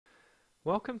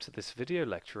Welcome to this video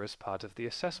lecture as part of the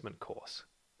assessment course.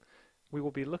 We will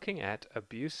be looking at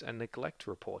abuse and neglect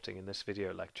reporting in this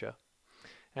video lecture.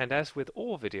 And as with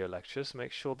all video lectures,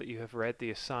 make sure that you have read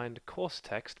the assigned course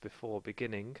text before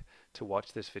beginning to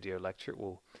watch this video lecture. It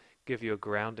will give you a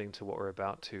grounding to what we're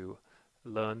about to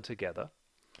learn together.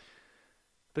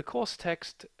 The course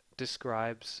text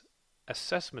describes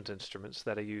assessment instruments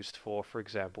that are used for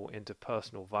example,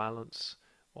 interpersonal violence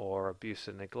or abuse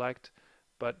and neglect,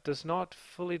 but does not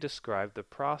fully describe the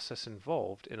process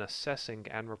involved in assessing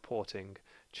and reporting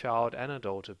child and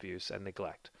adult abuse and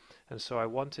neglect. And so I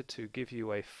wanted to give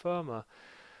you a firmer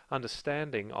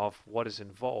understanding of what is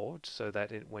involved so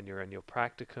that when you're in your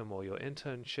practicum or your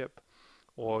internship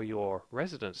or your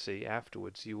residency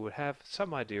afterwards, you would have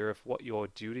some idea of what your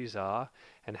duties are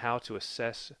and how to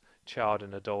assess child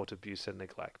and adult abuse and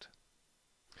neglect.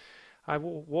 I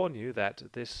will warn you that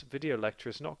this video lecture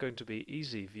is not going to be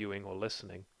easy viewing or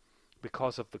listening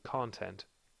because of the content.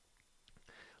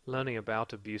 Learning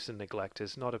about abuse and neglect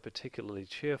is not a particularly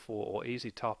cheerful or easy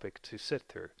topic to sit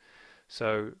through.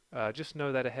 So just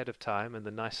know that ahead of time, and the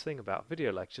nice thing about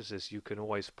video lectures is you can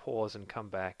always pause and come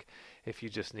back if you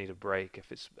just need a break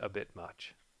if it's a bit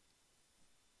much.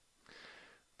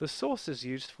 The sources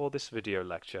used for this video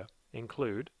lecture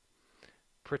include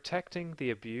Protecting the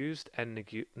Abused and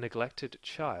Neglected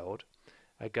Child,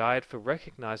 a guide for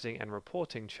recognizing and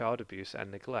reporting child abuse and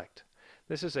neglect.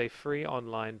 This is a free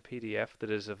online PDF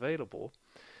that is available,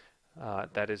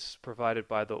 that is provided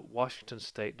by the Washington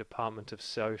State Department of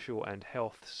Social and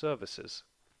Health Services.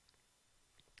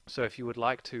 So if you would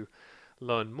like to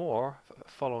learn more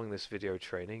following this video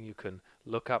training, you can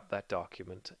look up that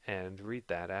document and read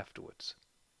that afterwards.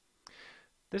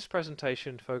 This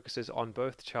presentation focuses on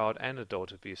both child and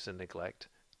adult abuse and neglect,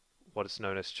 what is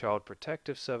known as Child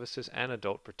Protective Services and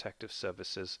Adult Protective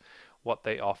Services, what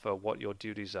they offer, what your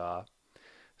duties are.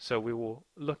 So we will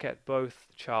look at both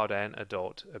child and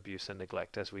adult abuse and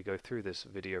neglect as we go through this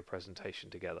video presentation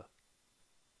together.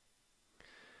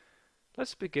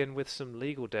 Let's begin with some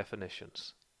legal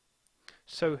definitions.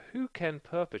 So who can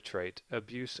perpetrate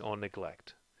abuse or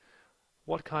neglect?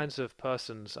 What kinds of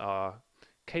persons are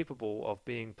capable of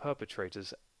being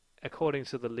perpetrators according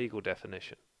to the legal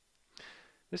definition?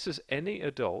 This is any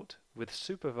adult with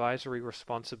supervisory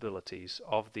responsibilities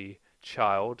of the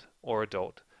child or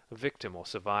adult victim or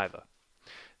survivor.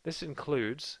 This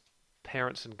includes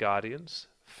parents and guardians,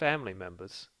 family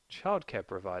members, childcare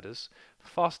providers,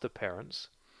 foster parents,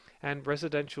 and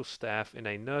residential staff in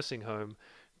a nursing home,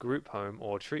 group home,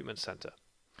 or treatment center.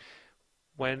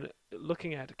 When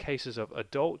looking at cases of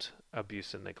adult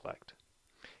abuse and neglect,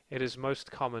 it is most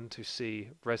common to see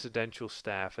residential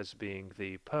staff as being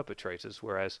the perpetrators,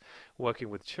 whereas working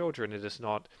with children, it is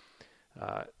not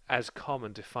as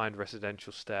common to find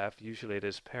residential staff. Usually it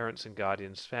is parents and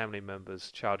guardians, family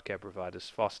members, childcare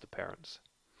providers, foster parents.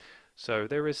 So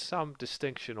there is some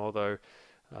distinction, although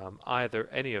either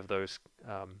any of those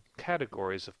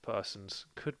categories of persons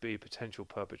could be potential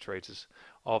perpetrators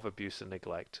of abuse and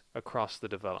neglect across the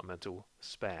developmental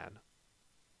span.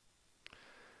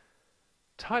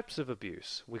 Types of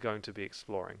abuse we're going to be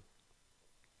exploring.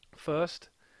 First,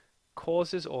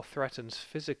 causes or threatens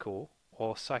physical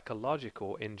or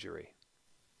psychological injury.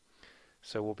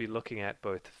 So we'll be looking at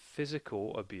both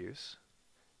physical abuse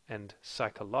and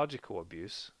psychological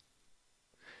abuse,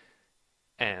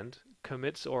 and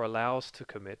commits or allows to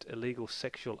commit illegal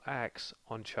sexual acts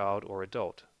on child or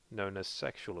adult, known as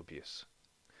sexual abuse.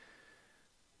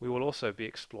 We will also be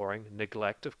exploring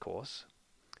neglect, of course.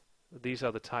 These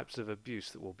are the types of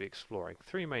abuse that we'll be exploring.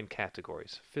 Three main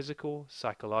categories: physical,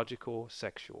 psychological,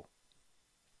 sexual.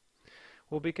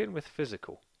 We'll begin with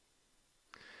physical.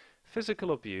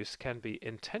 Physical abuse can be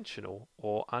intentional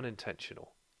or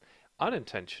unintentional.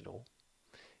 Unintentional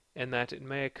in that it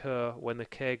may occur when the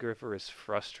caregiver is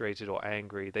frustrated or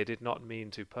angry. They did not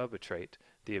mean to perpetrate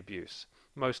the abuse.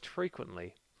 Most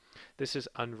frequently, this is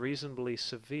unreasonably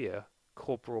severe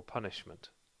corporal punishment.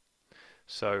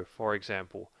 So, for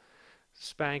example,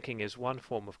 spanking is one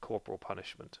form of corporal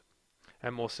punishment.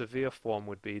 A more severe form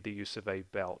would be the use of a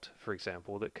belt, for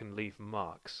example, that can leave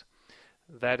marks.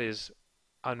 That is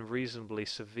unreasonably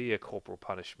severe corporal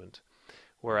punishment,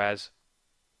 whereas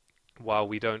while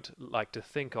we don't like to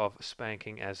think of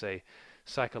spanking as a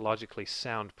psychologically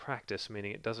sound practice,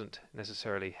 meaning it doesn't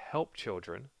necessarily help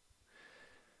children,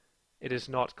 it is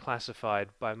not classified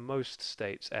by most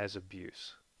states as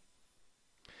abuse.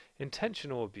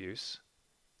 Intentional abuse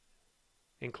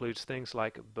includes things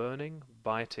like burning,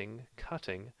 biting,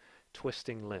 cutting,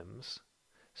 twisting limbs,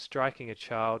 striking a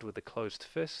child with a closed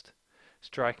fist,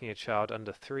 striking a child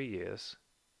under 3 years,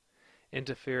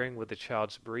 interfering with the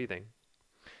child's breathing,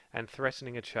 and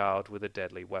threatening a child with a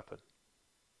deadly weapon.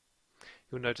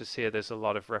 You'll notice here there's a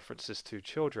lot of references to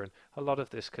children. A lot of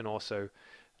this can also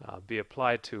be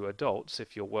applied to adults.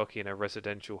 If you're working in a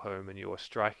residential home and you are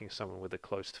striking someone with a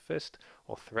closed fist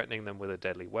or threatening them with a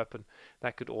deadly weapon,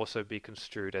 that could also be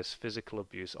construed as physical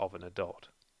abuse of an adult.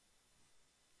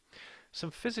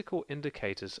 Some physical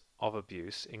indicators of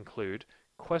abuse include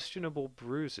questionable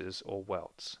bruises or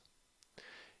welts.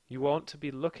 You want to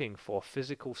be looking for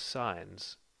physical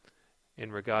signs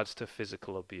in regards to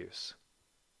physical abuse.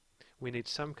 We need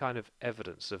some kind of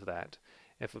evidence of that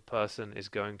if a person is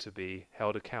going to be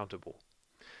held accountable.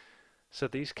 So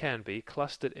these can be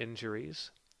clustered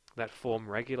injuries that form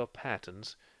regular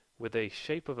patterns with a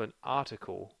shape of an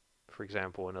article, for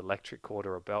example an electric cord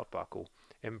or a belt buckle,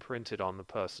 imprinted on the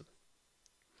person.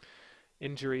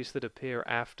 Injuries that appear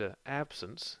after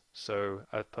absence, so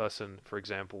a person, for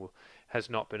example, has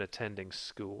not been attending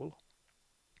school,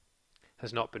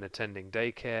 has not been attending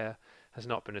daycare, has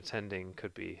not been attending,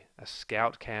 could be a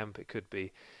scout camp, it could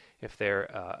be, if they're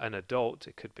an adult,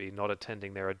 it could be not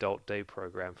attending their adult day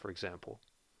program, for example.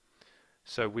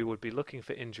 So we would be looking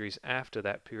for injuries after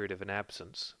that period of an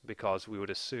absence, because we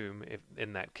would assume, if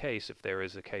in that case, if there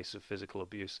is a case of physical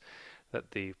abuse,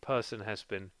 that the person has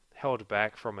been held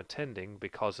back from attending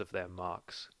because of their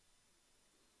marks.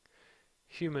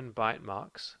 Human bite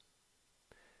marks,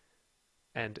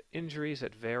 and injuries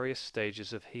at various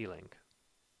stages of healing.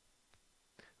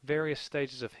 Various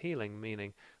stages of healing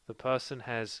meaning the person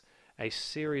has a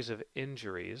series of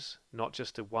injuries, not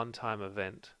just a one-time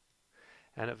event,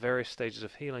 and at various stages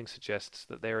of healing suggests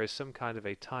that there is some kind of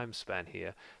a time span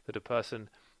here, that a person,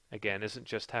 again, isn't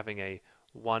just having a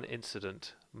one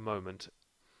incident moment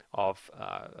of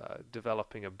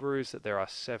developing a bruise, that there are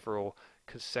several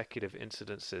consecutive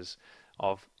incidences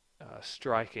of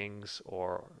strikings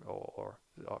or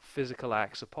physical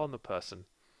acts upon the person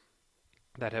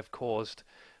that have caused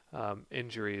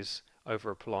injuries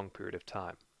over a prolonged period of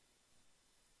time.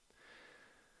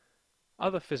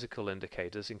 Other physical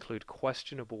indicators include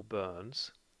questionable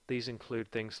burns. These include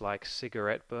things like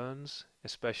cigarette burns,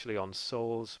 especially on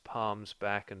soles, palms,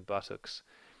 back, and buttocks.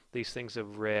 These things are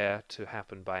rare to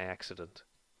happen by accident.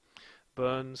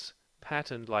 Burns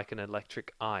patterned like an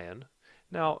electric iron.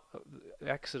 Now,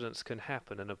 accidents can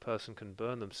happen and a person can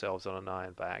burn themselves on an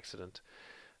iron by accident.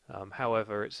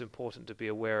 However, it's important to be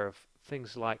aware of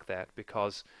things like that,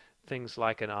 because things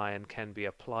like an iron can be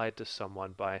applied to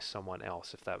someone by someone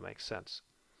else, if that makes sense,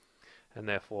 and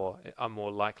therefore are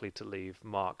more likely to leave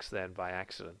marks than by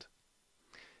accident.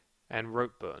 And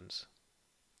rope burns.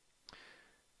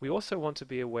 We also want to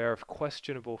be aware of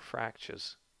questionable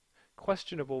fractures.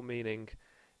 Questionable meaning,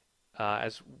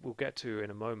 as we'll get to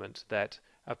in a moment, that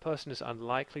a person is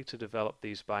unlikely to develop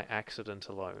these by accident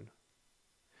alone.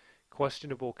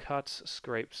 Questionable cuts,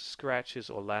 scrapes,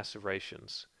 scratches, or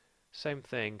lacerations. Same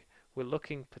thing, we're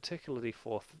looking particularly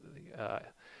for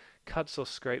cuts or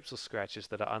scrapes or scratches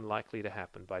that are unlikely to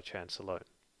happen by chance alone.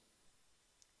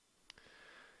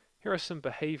 Here are some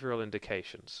behavioral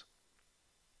indications.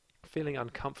 Feeling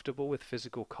uncomfortable with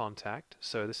physical contact,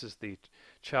 so this is the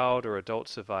child or adult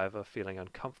survivor feeling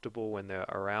uncomfortable when they're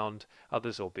around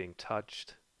others or being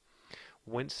touched.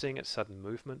 Wincing at sudden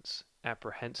movements,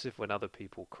 apprehensive when other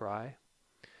people cry.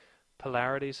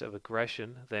 Polarities of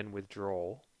aggression, then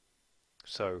withdrawal,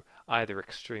 so either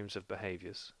extremes of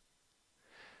behaviors.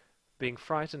 Being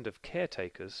frightened of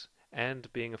caretakers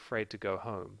and being afraid to go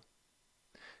home.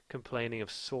 Complaining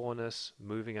of soreness,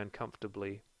 moving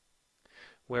uncomfortably.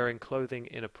 Wearing clothing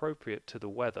inappropriate to the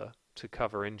weather to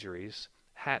cover injuries.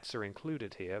 Hats are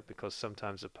included here because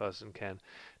sometimes a person can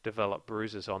develop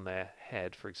bruises on their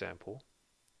head, for example.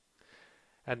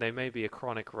 And they may be a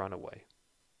chronic runaway.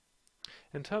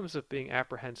 In terms of being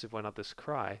apprehensive when others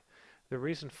cry, the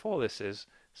reason for this is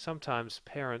sometimes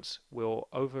parents will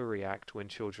overreact when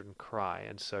children cry,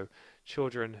 and so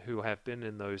children who have been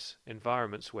in those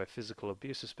environments where physical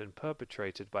abuse has been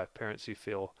perpetrated by parents who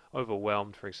feel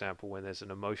overwhelmed, for example, when there's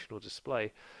an emotional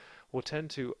display, will tend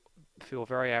to feel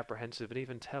very apprehensive and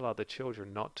even tell other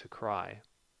children not to cry.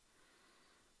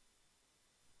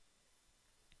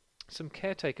 Some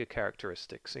caretaker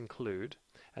characteristics include,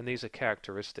 and these are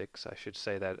characteristics, I should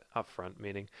say that up front,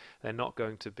 meaning they're not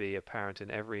going to be apparent in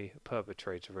every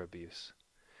perpetrator of abuse.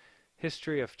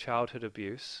 History of childhood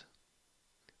abuse,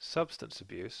 substance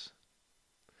abuse,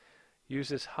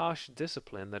 uses harsh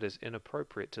discipline that is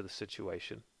inappropriate to the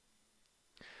situation,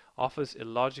 offers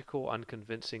illogical,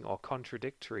 unconvincing, or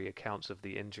contradictory accounts of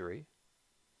the injury,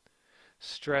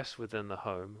 stress within the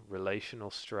home, relational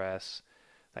stress,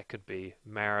 that could be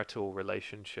marital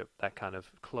relationship, that kind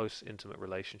of close, intimate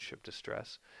relationship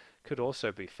distress, Could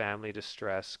also be family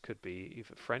distress, could be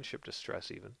even friendship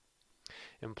distress even.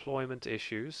 Employment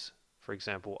issues, for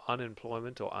example,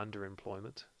 unemployment or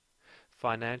underemployment.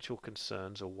 Financial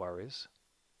concerns or worries.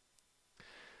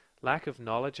 Lack of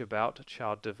knowledge about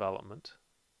child development.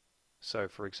 So,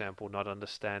 for example, not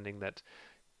understanding that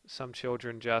some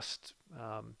children just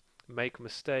make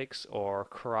mistakes or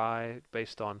cry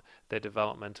based on their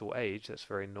developmental age. That's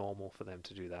very normal for them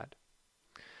to do that.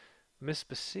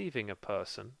 Misperceiving a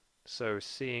person, so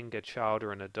seeing a child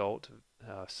or an adult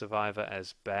survivor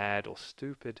as bad or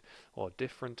stupid or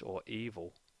different or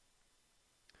evil.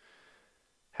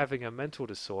 Having a mental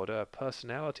disorder, a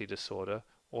personality disorder,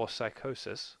 or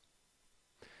psychosis.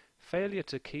 Failure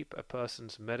to keep a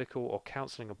person's medical or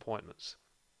counseling appointments.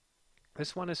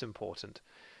 This one is important.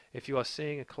 If you are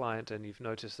seeing a client and you've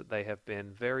noticed that they have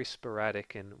been very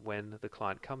sporadic in when the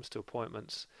client comes to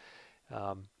appointments,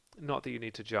 not that you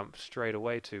need to jump straight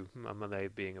away to, are they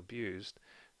being abused,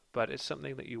 but it's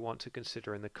something that you want to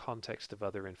consider in the context of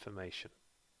other information.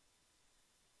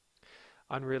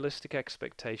 Unrealistic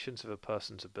expectations of a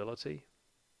person's ability.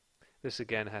 This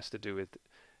again has to do with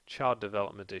child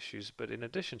development issues, but in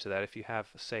addition to that, if you have,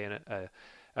 say, an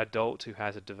adult who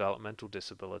has a developmental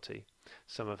disability,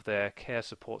 some of their care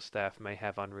support staff may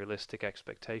have unrealistic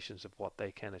expectations of what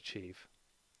they can achieve.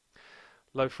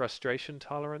 Low frustration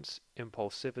tolerance,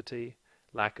 impulsivity,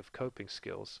 lack of coping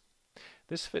skills.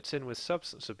 This fits in with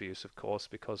substance abuse, of course,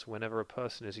 because whenever a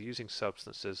person is using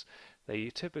substances, they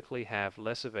typically have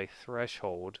less of a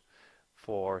threshold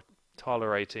for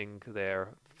tolerating their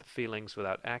feelings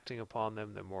without acting upon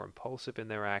them. They're more impulsive in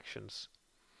their actions.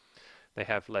 They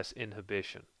have less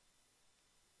inhibition.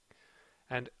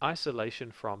 And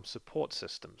isolation from support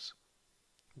systems.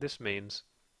 This means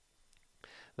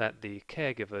that the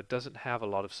caregiver doesn't have a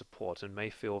lot of support and may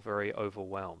feel very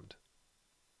overwhelmed.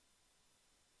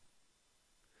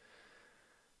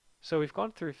 So we've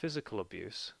gone through physical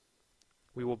abuse.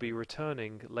 We will be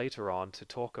returning later on to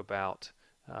talk about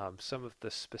some of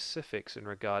the specifics in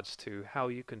regards to how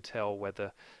you can tell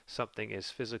whether something is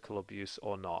physical abuse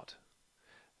or not.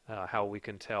 How we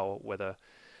can tell whether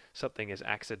something is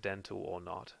accidental or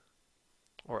not,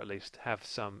 or at least have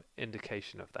some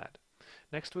indication of that.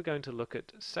 Next we're going to look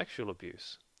at sexual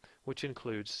abuse, which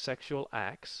includes sexual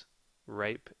acts,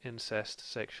 rape, incest,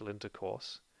 sexual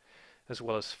intercourse, as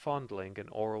well as fondling and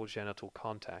oral genital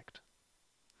contact.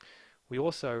 We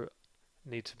also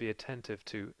need to be attentive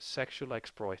to sexual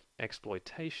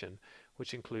exploitation,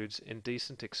 which includes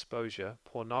indecent exposure,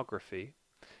 pornography,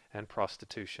 and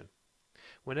prostitution.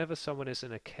 Whenever someone is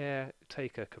in a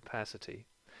caretaker capacity,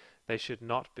 they should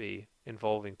not be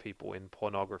involving people in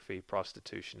pornography,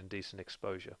 prostitution, and indecent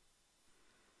exposure.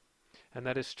 And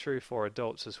that is true for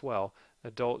adults as well.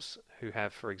 Adults who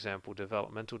have, for example,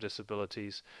 developmental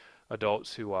disabilities,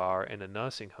 adults who are in a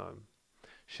nursing home,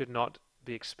 should not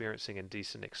be experiencing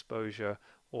indecent exposure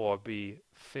or be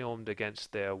filmed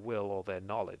against their will or their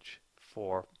knowledge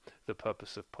for the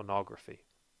purpose of pornography.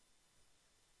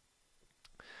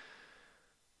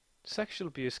 Sexual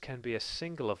abuse can be a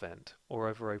single event or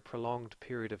over a prolonged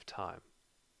period of time,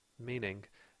 meaning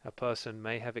a person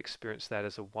may have experienced that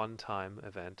as a one-time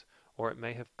event, or it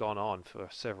may have gone on for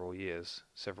several years,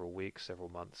 several weeks, several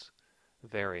months,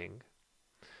 varying.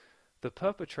 The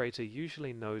perpetrator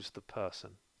usually knows the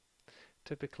person.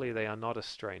 Typically they are not a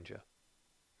stranger.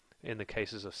 In the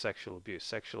cases of sexual abuse,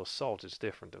 sexual assault is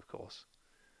different, of course.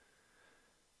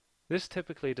 This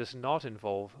typically does not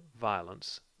involve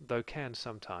violence, though can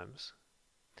sometimes.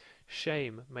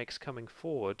 Shame makes coming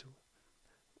forward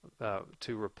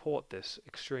to report this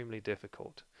extremely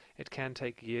difficult. It can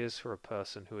take years for a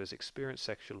person who has experienced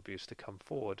sexual abuse to come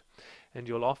forward, and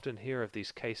you'll often hear of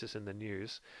these cases in the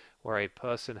news where a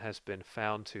person has been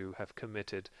found to have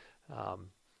committed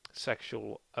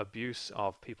sexual abuse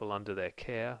of people under their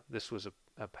care. This was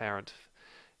apparent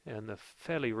in the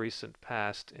fairly recent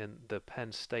past in the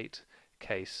Penn State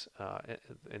case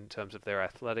in terms of their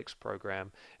athletics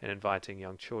program and inviting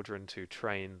young children to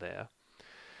train there.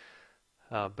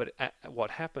 But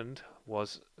what happened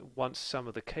was once some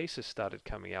of the cases started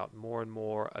coming out, more and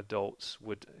more adults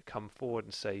would come forward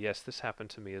and say, yes, this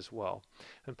happened to me as well.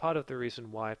 And part of the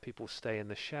reason why people stay in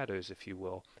the shadows, if you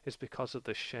will, is because of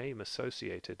the shame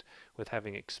associated with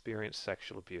having experienced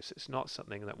sexual abuse. It's not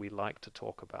something that we like to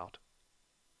talk about.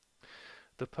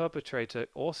 The perpetrator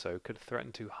also could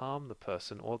threaten to harm the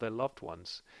person or their loved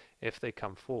ones if they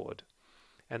come forward,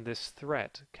 and this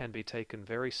threat can be taken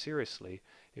very seriously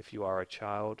if you are a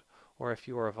child or if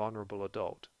you are a vulnerable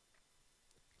adult.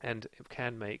 And it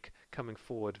can make coming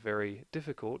forward very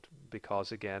difficult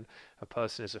because, again, a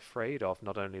person is afraid of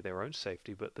not only their own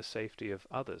safety, but the safety of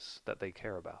others that they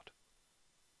care about.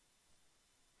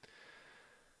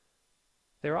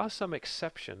 There are some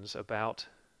exceptions about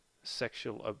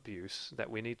sexual abuse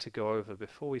that we need to go over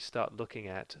before we start looking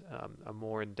at a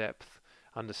more in-depth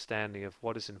understanding of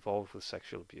what is involved with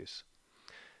sexual abuse.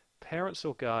 Parents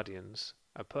or guardians,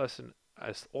 a person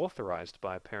as authorized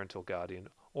by a parent or guardian,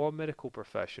 or medical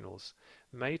professionals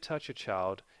may touch a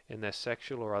child in their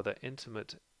sexual or other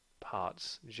intimate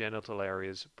parts, genital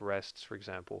areas, breasts, for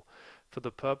example, for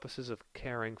the purposes of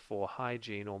caring for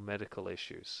hygiene or medical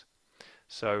issues.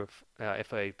 So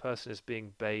if a person is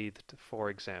being bathed, for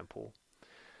example,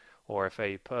 or if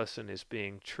a person is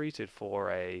being treated for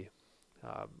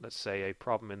let's say a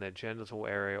problem in their genital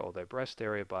area or their breast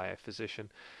area by a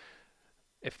physician,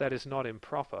 if that is not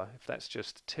improper, if that's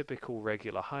just typical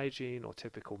regular hygiene or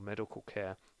typical medical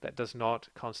care, that does not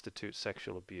constitute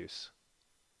sexual abuse.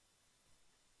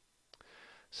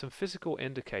 Some physical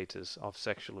indicators of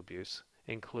sexual abuse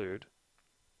include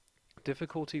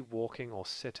difficulty walking or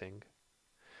sitting,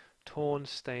 torn,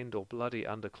 stained or bloody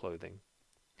underclothing,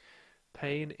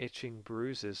 pain, itching,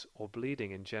 bruises or bleeding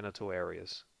in genital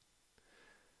areas,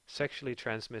 sexually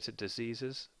transmitted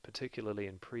diseases, particularly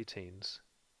in preteens,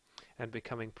 and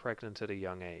becoming pregnant at a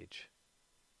young age.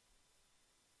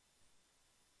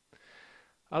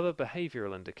 Other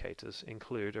behavioral indicators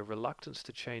include a reluctance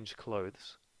to change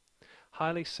clothes,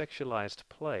 highly sexualized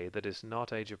play that is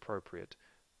not age appropriate.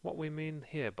 What we mean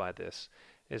here by this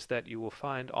is that you will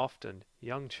find often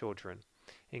young children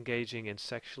engaging in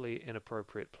sexually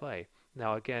inappropriate play.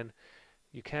 Now again,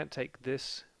 you can't take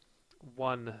this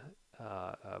one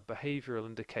behavioral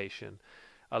indication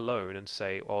alone and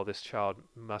say, oh, this child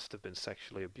must have been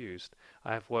sexually abused.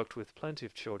 I have worked with plenty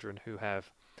of children who have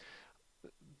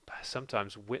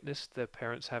sometimes witnessed their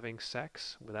parents having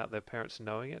sex without their parents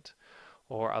knowing it,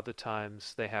 or other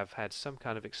times they have had some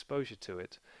kind of exposure to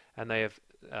it, and they have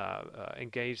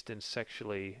engaged in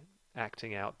sexually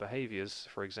acting out behaviors.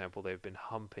 For example, they've been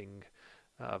humping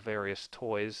various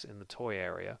toys in the toy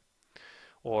area,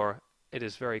 or it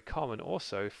is very common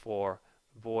also for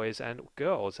boys and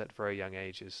girls at very young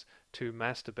ages to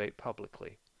masturbate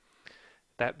publicly.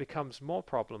 That becomes more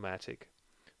problematic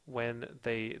when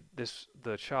the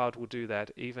child will do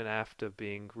that even after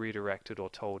being redirected or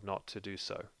told not to do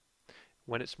so.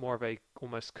 When it's more of a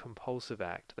almost compulsive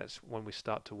act, that's when we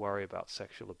start to worry about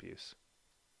sexual abuse.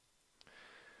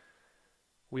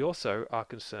 We also are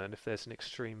concerned if there's an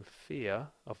extreme fear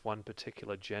of one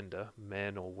particular gender,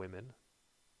 men or women,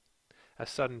 a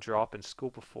sudden drop in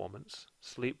school performance,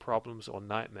 sleep problems or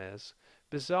nightmares,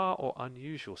 bizarre or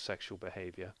unusual sexual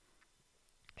behavior.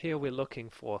 Here we're looking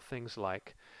for things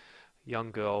like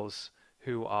young girls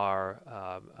who are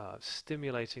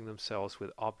stimulating themselves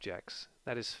with objects.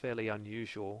 That is fairly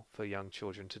unusual for young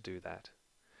children to do that.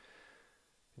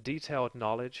 Detailed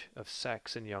knowledge of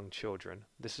sex in young children.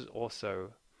 This is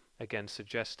also, again,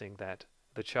 suggesting that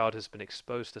the child has been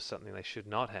exposed to something they should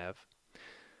not have.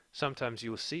 Sometimes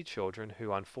you will see children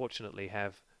who unfortunately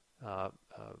have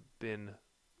been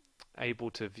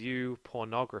able to view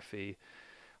pornography.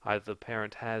 Either the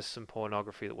parent has some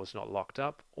pornography that was not locked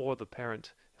up, or the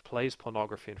parent plays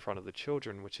pornography in front of the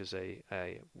children, which is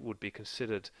would be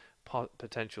considered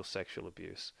potential sexual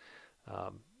abuse,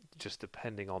 just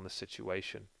depending on the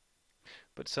situation.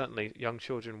 But certainly young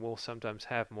children will sometimes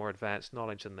have more advanced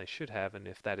knowledge than they should have, and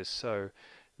if that is so,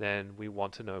 then we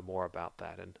want to know more about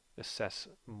that and assess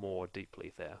more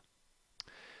deeply there.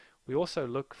 We also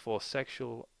look for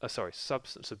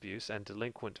substance abuse and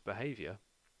delinquent behavior,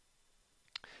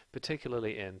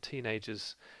 particularly in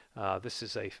teenagers. This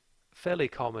is a fairly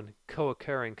common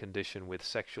co-occurring condition with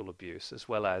sexual abuse, as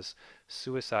well as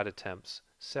suicide attempts,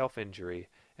 self-injury,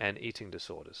 and eating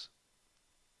disorders.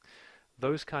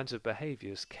 Those kinds of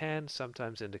behaviors can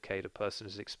sometimes indicate a person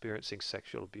is experiencing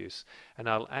sexual abuse, and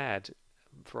I'll add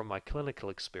from my clinical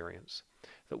experience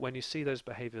that when you see those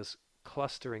behaviors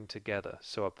clustering together,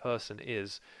 so a person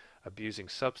is abusing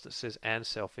substances and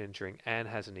self-injuring and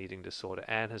has an eating disorder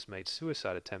and has made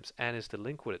suicide attempts and is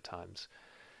delinquent at times,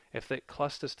 if it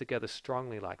clusters together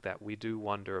strongly like that, we do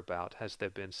wonder about, has there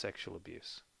been sexual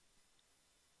abuse?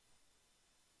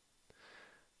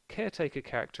 Caretaker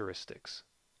characteristics.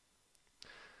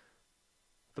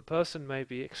 The person may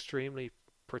be extremely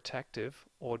protective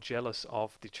or jealous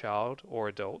of the child or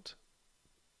adult.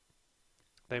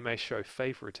 They may show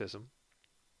favoritism,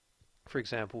 for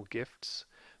example, gifts,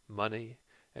 money,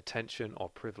 attention, or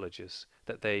privileges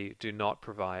that they do not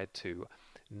provide to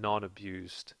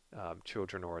non-abused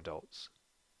children or adults.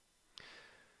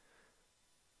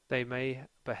 They may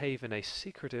behave in a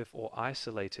secretive or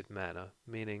isolated manner,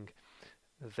 meaning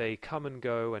they come and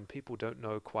go and people don't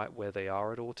know quite where they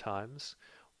are at all times,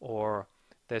 or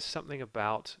there's something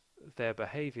about their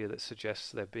behavior that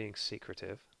suggests they're being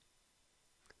secretive.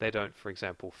 They don't, for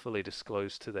example, fully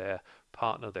disclose to their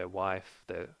partner, their wife,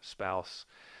 their spouse,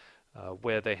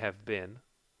 where they have been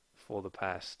for the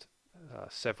past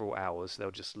several hours.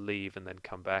 They'll just leave and then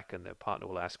come back, and their partner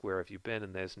will ask, "Where have you been?"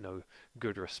 And there's no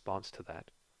good response to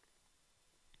that.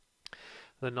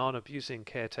 The non-abusing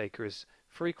caretaker is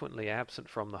frequently absent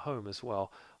from the home as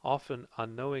well, often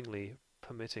unknowingly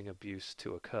permitting abuse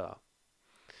to occur.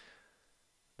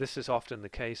 This is often the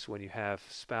case when you have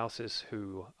spouses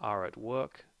who are at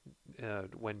work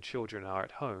when children are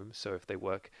at home, so if they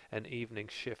work an evening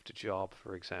shift job,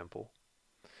 for example.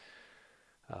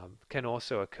 Can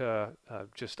also occur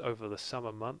just over the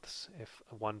summer months if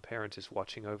one parent is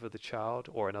watching over the child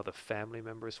or another family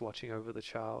member is watching over the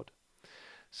child.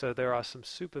 So there are some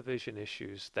supervision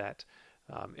issues that,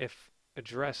 if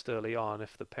addressed early on,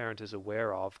 if the parent is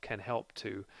aware of, can help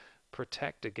to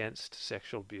protect against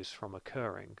sexual abuse from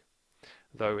occurring,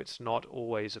 though it's not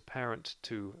always apparent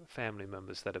to family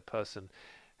members that a person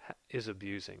is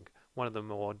abusing. One of the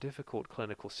more difficult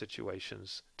clinical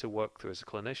situations to work through as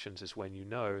clinicians is when you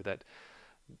know that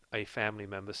a family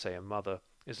member, say a mother,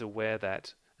 is aware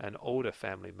that an older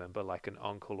family member, like an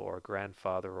uncle or a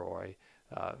grandfather or a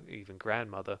even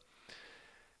grandmother,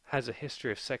 has a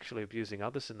history of sexually abusing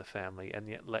others in the family, and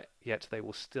yet they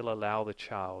will still allow the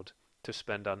child to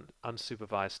spend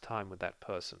unsupervised time with that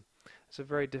person. It's a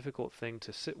very difficult thing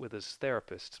to sit with as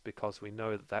therapists because we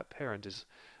know that that parent is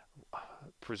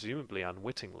presumably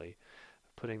unwittingly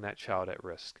putting that child at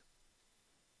risk.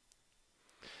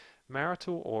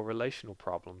 Marital or relational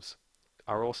problems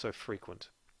are also frequent,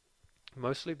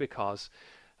 mostly because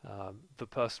the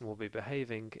person will be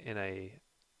behaving in a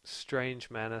strange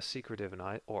manner, secretive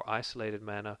or isolated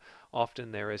manner.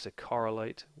 Often there is a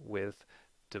correlate with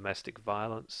domestic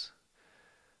violence.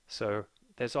 So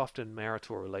there's often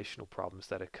marital or relational problems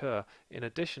that occur. In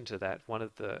addition to that, one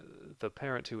of the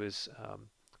parent who is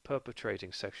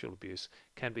perpetrating sexual abuse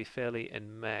can be fairly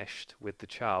enmeshed with the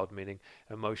child, meaning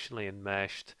emotionally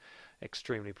enmeshed,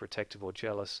 extremely protective or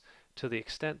jealous, to the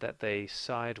extent that they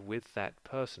side with that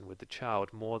person, with the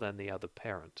child, more than the other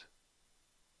parent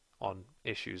on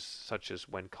issues such as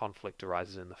when conflict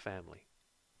arises in the family.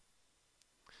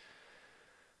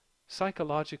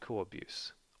 Psychological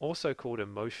abuse, also called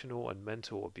emotional and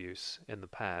mental abuse in the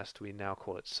past, we now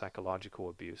call it psychological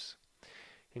abuse,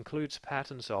 includes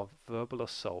patterns of verbal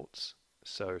assaults,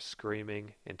 so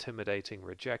screaming, intimidating,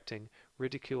 rejecting,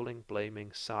 ridiculing,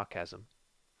 blaming, sarcasm,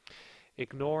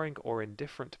 ignoring or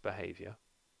indifferent behavior,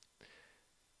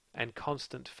 and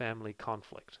constant family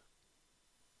conflict.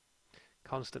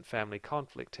 Constant family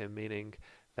conflict here meaning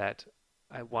that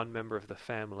one member of the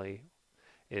family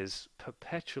is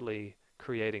perpetually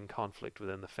creating conflict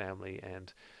within the family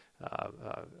and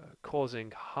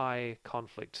causing high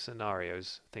conflict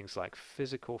scenarios, things like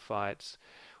physical fights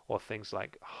or things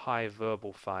like high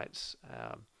verbal fights,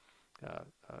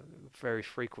 very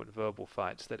frequent verbal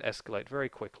fights that escalate very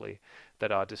quickly,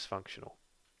 that are dysfunctional.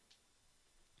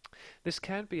 This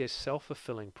can be a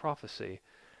self-fulfilling prophecy.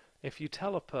 If you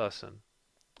tell a person,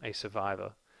 a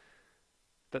survivor,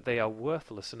 that they are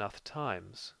worthless enough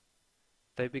times,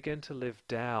 they begin to live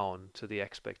down to the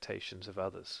expectations of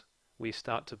others. We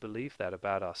start to believe that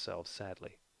about ourselves,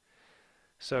 sadly.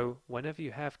 So whenever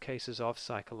you have cases of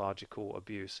psychological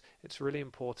abuse, it's really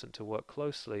important to work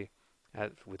closely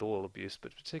with all abuse,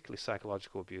 but particularly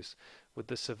psychological abuse, with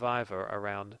the survivor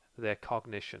around their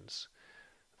cognitions,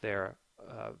 their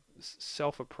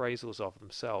self-appraisals of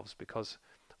themselves, because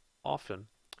often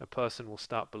a person will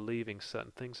start believing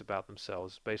certain things about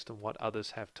themselves based on what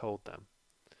others have told them.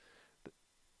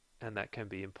 And that can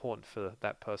be important for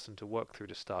that person to work through,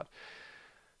 to start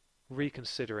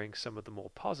reconsidering some of the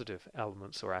more positive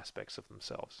elements or aspects of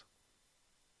themselves.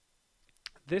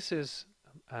 This is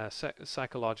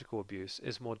psychological abuse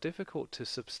is more difficult to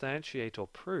substantiate or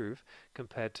prove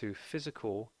compared to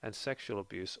physical and sexual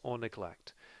abuse or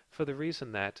neglect, for the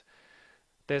reason that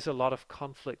there's a lot of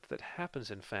conflict that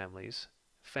happens in families.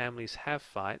 Families have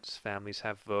fights, families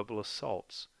have verbal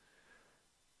assaults.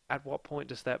 At what point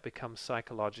does that become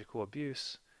psychological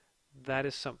abuse? That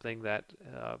is something that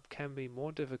can be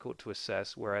more difficult to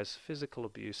assess, whereas physical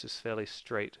abuse is fairly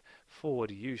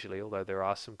straightforward usually, although there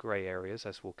are some grey areas,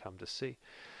 as we'll come to see.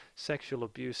 Sexual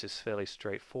abuse is fairly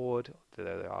straightforward.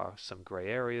 There are some grey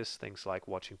areas, things like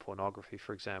watching pornography,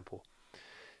 for example.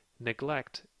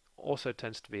 Neglect also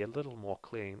tends to be a little more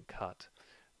clean cut,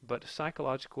 but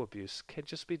psychological abuse can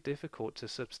just be difficult to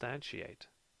substantiate.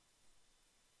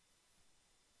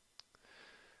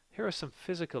 Here are some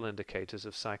physical indicators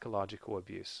of psychological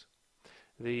abuse.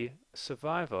 The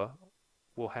survivor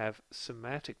will have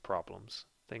somatic problems,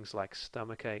 things like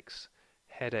stomach aches,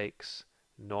 headaches,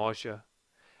 nausea,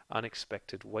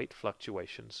 unexpected weight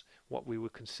fluctuations, what we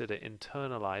would consider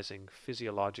internalizing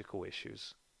physiological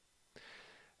issues.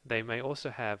 They may also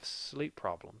have sleep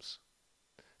problems,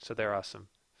 so there are some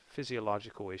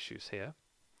physiological issues here.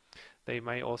 They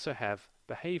may also have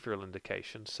behavioral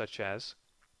indications such as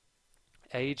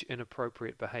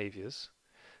age-inappropriate behaviors,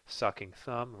 sucking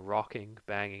thumb, rocking,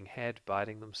 banging head,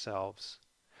 biting themselves,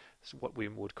 what we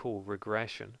would call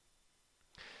regression.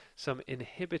 Some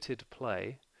inhibited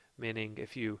play, meaning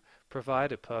if you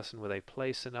provide a person with a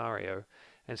play scenario,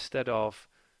 instead of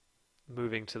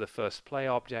moving to the first play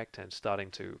object and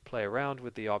starting to play around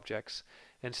with the objects,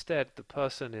 instead the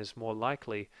person is more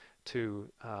likely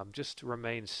to just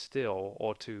remain still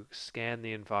or to scan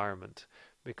the environment,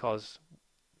 because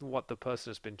what the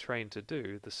person has been trained to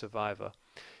do, the survivor,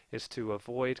 is to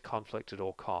avoid conflict at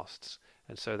all costs,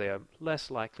 and so they are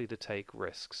less likely to take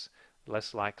risks,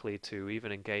 less likely to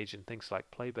even engage in things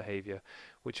like play behavior,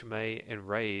 which may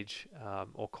enrage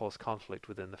or cause conflict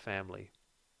within the family.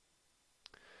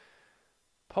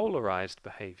 Polarized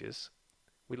behaviors.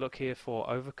 We look here for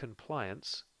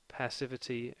overcompliance,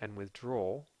 passivity, and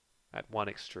withdrawal at one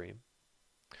extreme,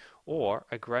 or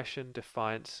aggression,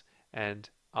 defiance, and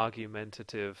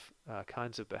argumentative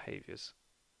kinds of behaviors.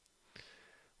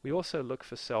 We also look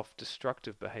for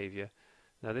self-destructive behavior.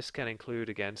 Now this can include,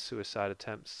 again, suicide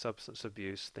attempts, substance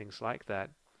abuse, things like that.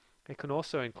 It can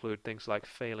also include things like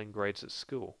failing grades at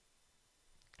school.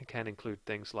 It can include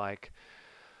things like,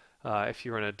 if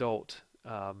you're an adult,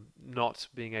 not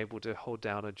being able to hold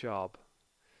down a job.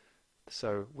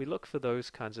 So we look for those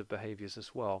kinds of behaviors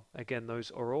as well. Again, those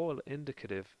are all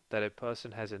indicative that a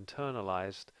person has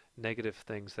internalized negative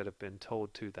things that have been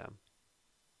told to them.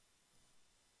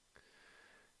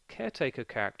 Caretaker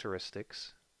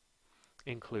characteristics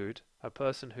include a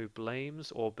person who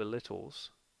blames or belittles,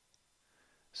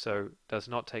 so does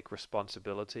not take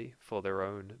responsibility for their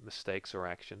own mistakes or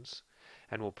actions,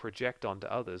 and will project onto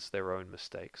others their own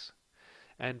mistakes,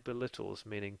 and belittles,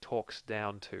 meaning talks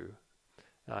down to,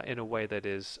 in a way that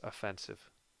is offensive.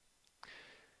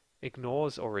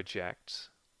 Ignores or rejects,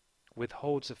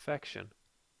 withholds affection,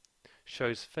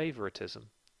 shows favoritism,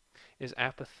 is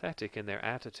apathetic in their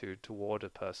attitude toward a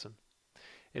person,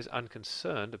 is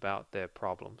unconcerned about their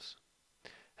problems,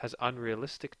 has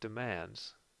unrealistic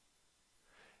demands,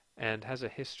 and has a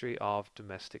history of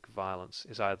domestic violence,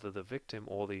 is either the victim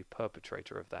or the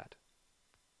perpetrator of that.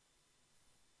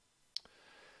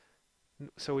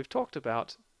 So we've talked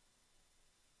about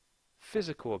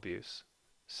physical abuse,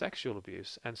 sexual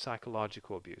abuse, and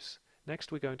psychological abuse.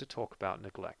 Next we're going to talk about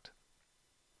neglect.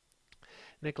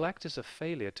 Neglect is a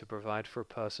failure to provide for a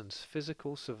person's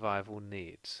physical survival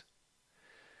needs.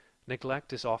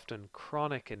 Neglect is often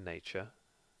chronic in nature,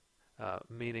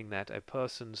 meaning that a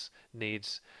person's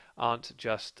needs aren't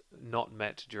just not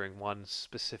met during one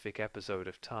specific episode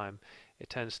of time. It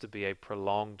tends to be a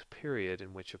prolonged period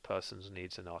in which a person's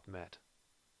needs are not met.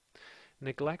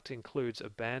 Neglect includes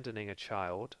abandoning a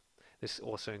child. This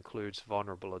also includes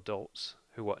vulnerable adults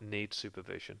who need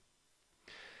supervision.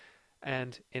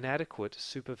 And inadequate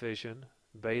supervision,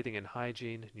 bathing and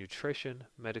hygiene, nutrition,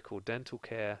 medical dental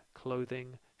care,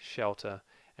 clothing, shelter,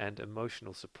 and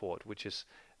emotional support, which is,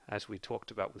 as we talked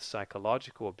about with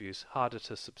psychological abuse, harder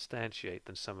to substantiate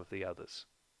than some of the others.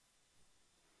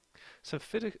 Some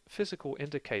physical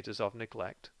indicators of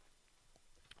neglect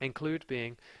include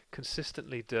being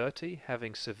consistently dirty,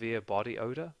 having severe body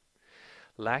odor,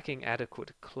 lacking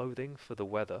adequate clothing for the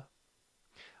weather,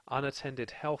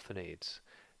 unattended health needs.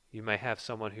 You may have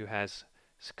someone who has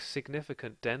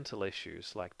significant dental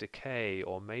issues like decay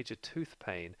or major tooth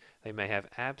pain. They may have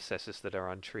abscesses that are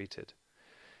untreated.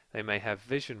 They may have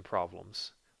vision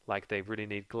problems, like they really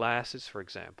need glasses, for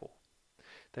example.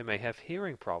 They may have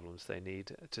hearing problems. They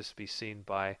need to be seen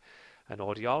by an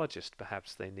audiologist.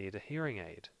 Perhaps they need a hearing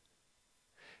aid.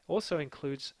 Also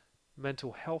includes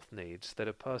mental health needs, that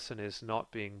a person is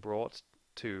not being brought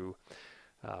to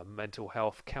mental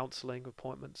health counseling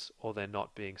appointments, or they're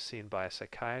not being seen by a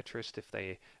psychiatrist if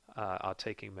they are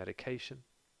taking medication.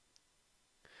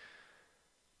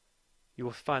 You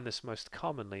will find this most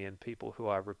commonly in people who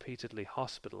are repeatedly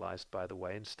hospitalized, by the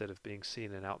way, instead of being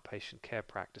seen in outpatient care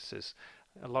practices.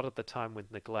 A lot of the time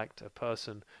with neglect, a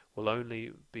person will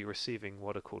only be receiving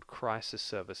what are called crisis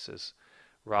services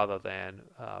rather than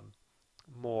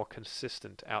more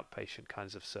consistent outpatient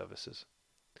kinds of services.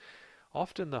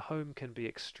 Often the home can be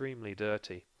extremely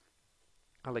dirty.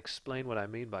 I'll explain what I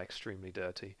mean by extremely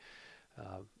dirty.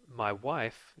 My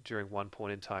wife, during one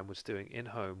point in time, was doing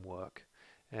in-home work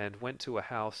and went to a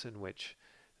house in which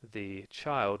the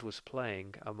child was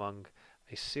playing among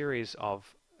a series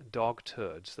of dog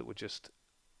turds that were just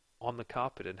on the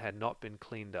carpet and had not been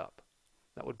cleaned up.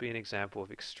 That would be an example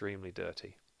of extremely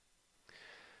dirty.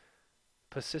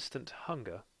 Persistent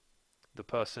hunger. The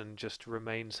person just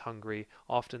remains hungry.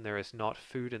 Often there is not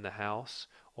food in the house,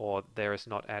 or there is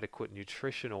not adequate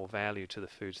nutritional value to the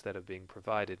foods that are being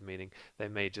provided, meaning there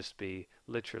may just be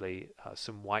literally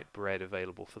some white bread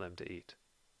available for them to eat.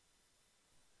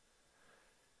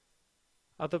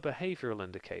 Other behavioral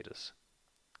indicators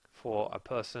for a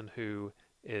person who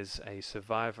is a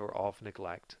survivor of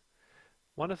neglect.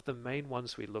 One of the main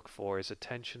ones we look for is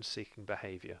attention-seeking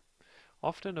behavior.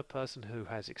 Often a person who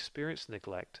has experienced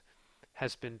neglect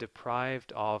has been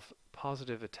deprived of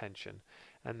positive attention,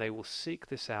 and they will seek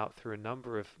this out through a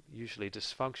number of usually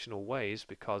dysfunctional ways,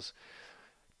 because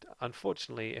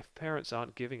unfortunately if parents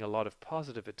aren't giving a lot of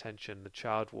positive attention, the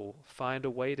child will find a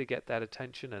way to get that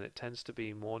attention, and it tends to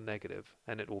be more negative,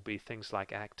 and it will be things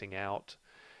like acting out.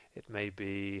 It may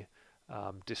be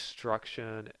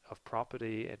destruction of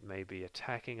property, it may be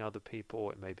attacking other people,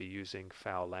 it may be using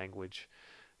foul language,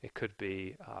 it could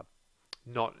be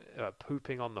not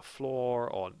pooping on the floor,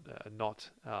 or not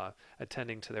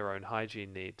attending to their own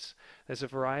hygiene needs. There's a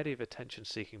variety of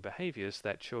attention-seeking behaviors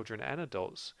that children and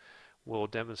adults will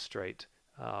demonstrate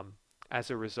as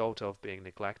a result of being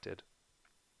neglected.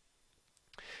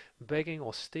 Begging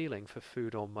or stealing for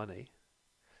food or money.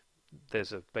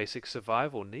 There's a basic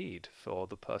survival need for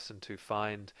the person to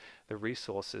find the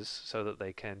resources so that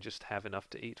they can just have enough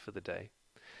to eat for the day.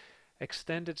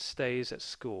 Extended stays at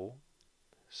school,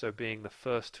 so being the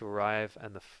first to arrive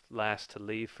and the last to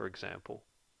leave, for example.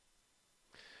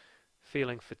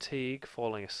 Feeling fatigue,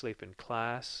 falling asleep in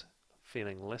class,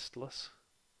 feeling listless.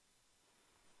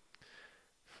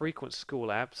 Frequent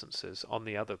school absences on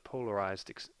the other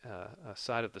polarized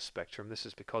side of the spectrum. This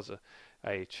is because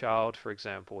a child, for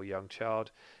example, a young child,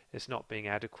 is not being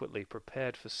adequately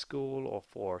prepared for school or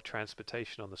for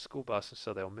transportation on the school bus, and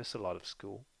so they'll miss a lot of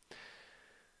school.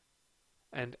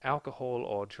 And alcohol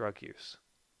or drug use.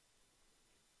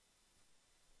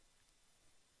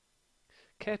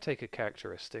 Caretaker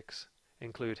characteristics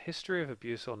include history of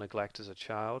abuse or neglect as a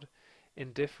child,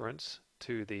 indifference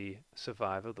to the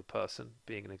survivor, the person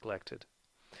being neglected,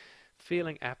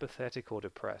 feeling apathetic or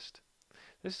depressed.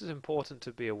 This is important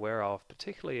to be aware of,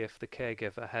 particularly if the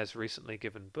caregiver has recently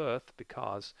given birth,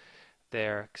 because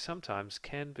there sometimes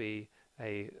can be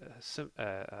a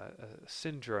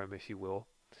syndrome, if you will,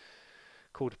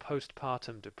 called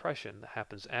postpartum depression that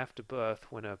happens after birth,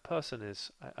 when a person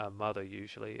is, a mother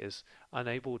usually, is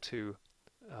unable to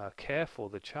care for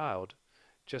the child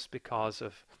just because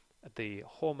of the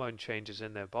hormone changes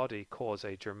in their body cause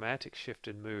a dramatic shift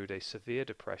in mood, a severe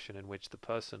depression in which the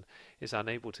person is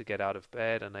unable to get out of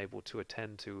bed, unable to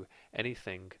attend to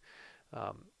anything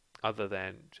other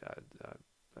than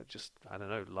just, I don't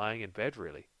know, lying in bed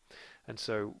really. And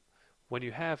so when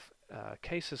you have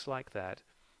cases like that,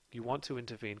 you want to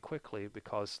intervene quickly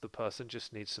because the person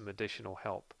just needs some additional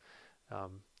help.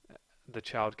 The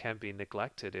child can be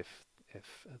neglected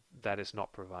if that is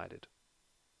not provided.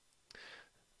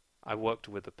 I worked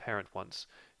with a parent once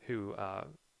who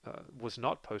was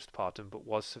not postpartum but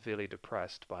was severely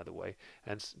depressed, by the way,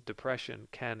 and depression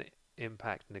can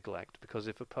impact neglect, because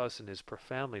if a person is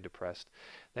profoundly depressed,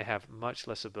 they have much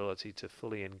less ability to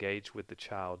fully engage with the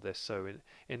child. They're so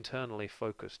internally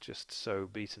focused, just so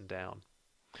beaten down.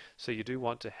 So you do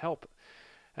want to help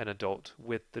an adult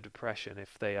with the depression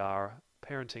if they are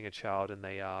parenting a child and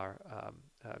they are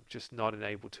just not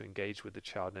able to engage with the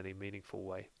child in any meaningful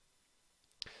way.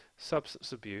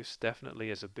 Substance abuse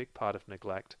definitely is a big part of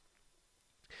neglect.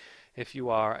 If you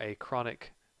are a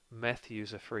chronic meth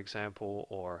user, for example,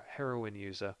 or heroin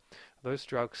user, those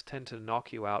drugs tend to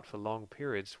knock you out for long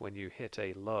periods when you hit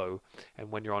a low,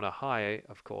 and when you're on a high,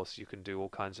 of course, you can do all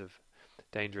kinds of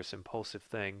dangerous, impulsive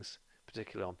things,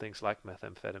 particularly on things like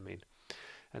methamphetamine.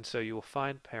 And so you will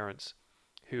find parents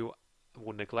who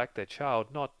will neglect their child,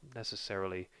 not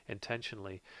necessarily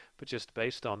intentionally, but just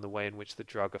based on the way in which the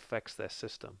drug affects their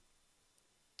system.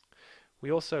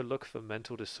 We also look for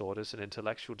mental disorders and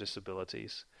intellectual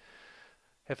disabilities.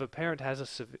 If a parent has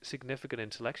a significant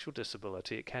intellectual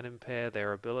disability, it can impair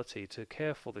their ability to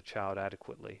care for the child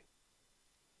adequately.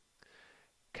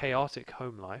 Chaotic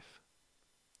home life,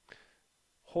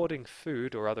 hoarding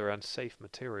food or other unsafe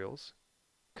materials,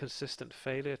 consistent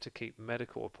failure to keep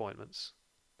medical appointments.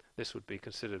 This would be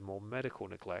considered more medical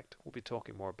neglect. We'll be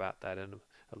talking more about that in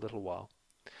a little while.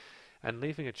 and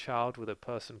leaving a child with a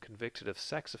person convicted of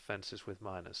sex offences with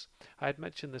minors. I had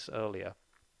mentioned this earlier.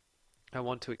 I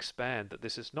want to expand that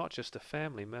this is not just a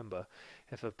family member.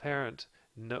 If a parent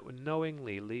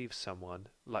knowingly leaves someone,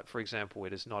 like for example,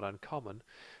 it is not uncommon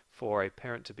for a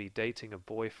parent to be dating a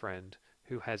boyfriend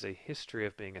who has a history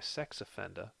of being a sex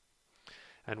offender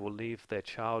and will leave their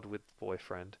child with the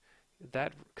boyfriend,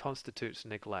 that constitutes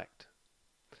neglect.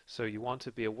 So you want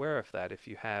to be aware of that if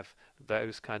you have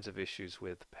those kinds of issues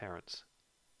with parents.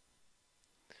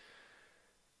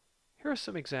 Here are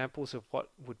some examples of what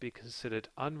would be considered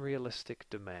unrealistic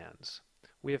demands.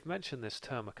 We have mentioned this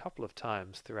term a couple of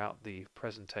times throughout the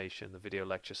presentation, the video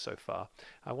lecture so far.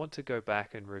 I want to go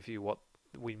back and review what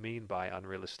we mean by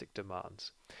unrealistic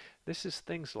demands. This is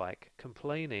things like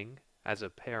complaining as a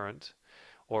parent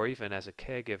or even as a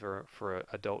caregiver for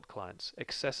adult clients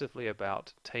excessively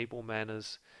about table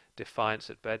manners, defiance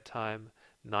at bedtime,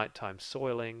 nighttime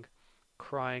soiling,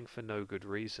 crying for no good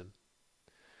reason.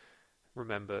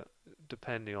 Remember,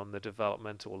 depending on the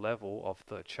developmental level of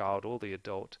the child or the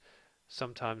adult,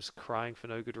 sometimes crying for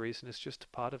no good reason is just a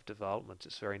part of development.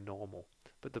 It's very normal.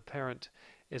 But the parent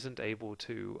isn't able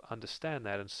to understand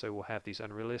that, and so will have these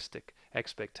unrealistic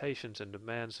expectations and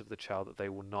demands of the child that they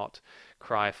will not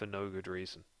cry for no good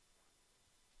reason.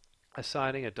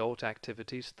 Assigning adult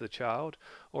activities to the child,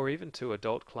 or even to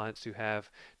adult clients who have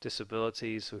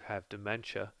disabilities, who have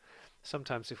dementia,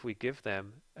 sometimes if we give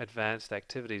them advanced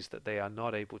activities that they are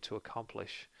not able to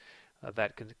accomplish,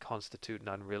 that can constitute an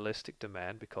unrealistic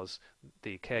demand because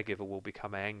the caregiver will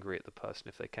become angry at the person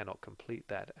if they cannot complete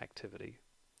that activity.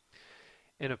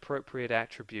 Inappropriate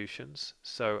attributions.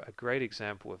 So a great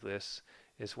example of this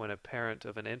is when a parent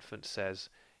of an infant says,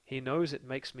 "He knows it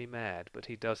makes me mad, but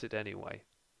he does it anyway."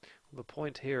 The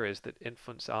point here is that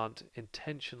infants aren't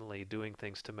intentionally doing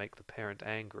things to make the parent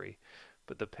angry,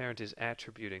 but the parent is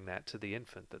attributing that to the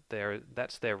infant,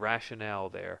 that's their rationale,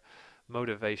 their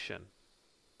motivation,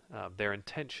 their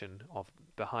intention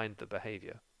behind the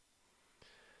behavior.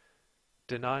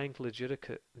 Denying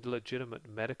legitimate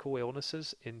medical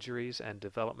illnesses, injuries, and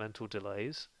developmental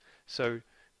delays. So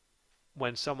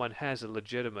when someone has a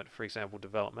legitimate, for example,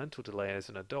 developmental delay as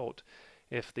an adult,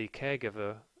 if the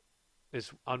caregiver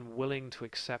is unwilling to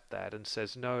accept that and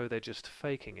says, no, they're just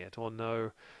faking it, or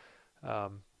no,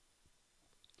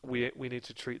 we need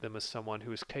to treat them as someone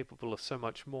who is capable of so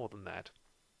much more than that.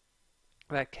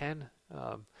 That can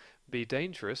be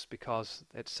dangerous because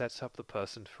it sets up the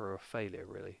person for a failure,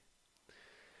 really.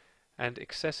 And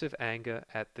excessive anger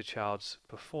at the child's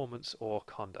performance or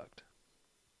conduct.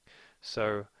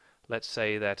 So let's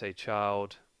say that a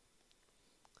child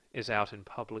is out in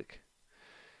public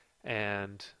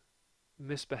and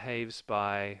misbehaves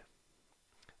by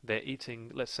they're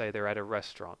eating, let's say they're at a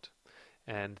restaurant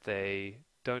and they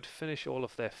don't finish all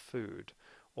of their food,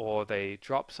 or they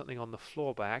drop something on the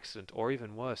floor by accident, or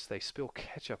even worse, they spill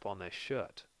ketchup on their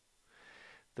shirt.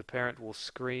 The parent will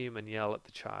scream and yell at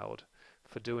the child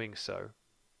for doing so,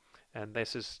 and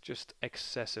this is just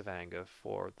excessive anger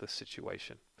for the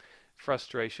situation.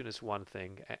 Frustration is one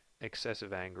thing,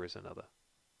 excessive anger is another.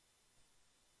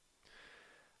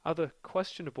 Other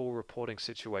questionable reporting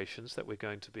situations that we're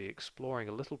going to be exploring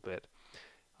a little bit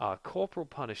are corporal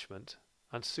punishment,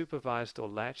 unsupervised or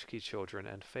latchkey children,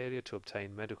 and failure to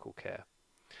obtain medical care.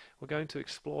 We're going to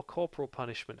explore corporal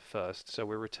punishment first, so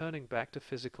we're returning back to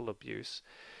physical abuse,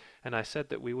 and I said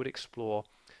that we would explore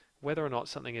whether or not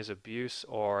something is abuse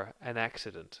or an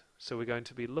accident. So we're going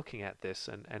to be looking at this,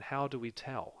 and how do we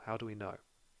tell? How do we know?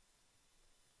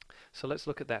 So let's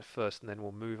look at that first, and then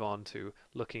we'll move on to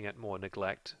looking at more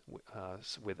neglect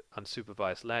with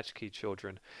unsupervised latchkey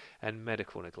children and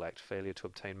medical neglect, failure to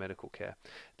obtain medical care.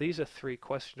 These are three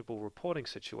questionable reporting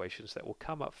situations that will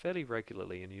come up fairly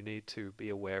regularly, and you need to be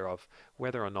aware of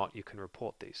whether or not you can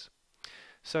report these.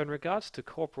 So in regards to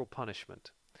corporal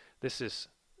punishment, this is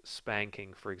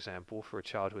spanking, for example, for a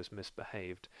child who has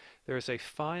misbehaved. There is a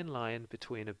fine line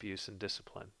between abuse and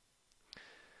discipline.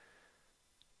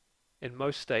 In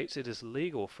most states, it is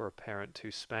legal for a parent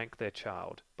to spank their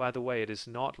child. By the way, it is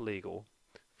not legal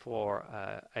for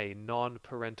a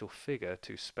non-parental figure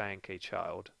to spank a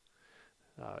child.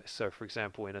 So, for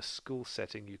example, in a school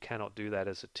setting, you cannot do that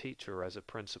as a teacher or as a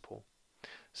principal.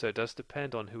 So it does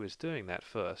depend on who is doing that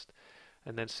first.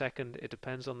 And then second, it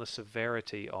depends on the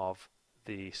severity of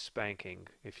the spanking,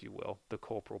 if you will, the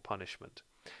corporal punishment.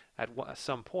 At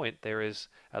some point, there is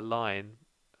a line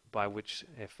by which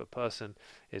if a person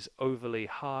is overly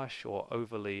harsh or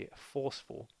overly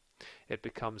forceful, it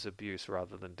becomes abuse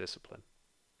rather than discipline.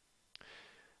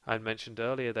 I mentioned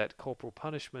earlier that corporal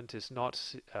punishment is not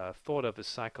thought of as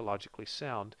psychologically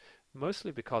sound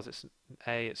mostly because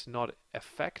it's not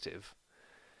effective.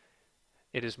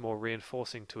 It is more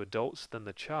reinforcing to adults than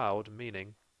the child,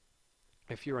 meaning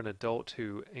if you're an adult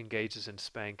who engages in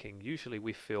spanking, usually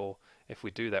we feel, if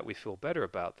we do that, we feel better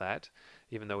about that,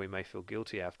 even though we may feel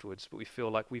guilty afterwards, but we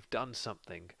feel like we've done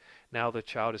something. Now the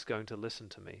child is going to listen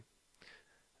to me.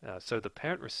 So the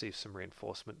parent receives some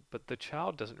reinforcement, but the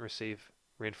child doesn't receive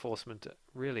reinforcement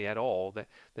really at all.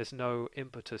 There's no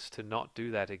impetus to not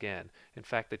do that again. In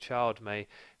fact, the child may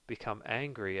become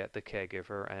angry at the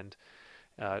caregiver and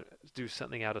do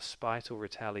something out of spite or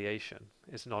retaliation.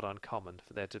 It's not uncommon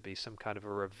for there to be some kind of a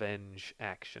revenge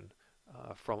action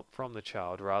from the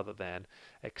child rather than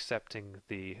accepting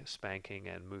the spanking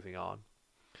and moving on.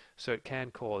 So it can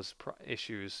cause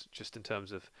issues just in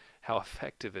terms of how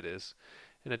effective it is.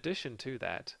 In addition to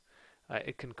that,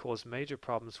 it can cause major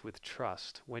problems with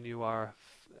trust. When you are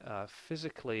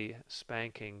physically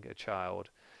spanking a child,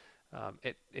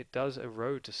 it does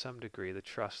erode to some degree the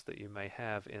trust that you may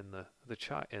have in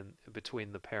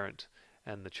between the parent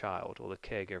and the child, or the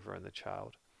caregiver and the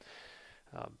child.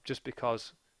 Just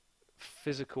because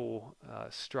physical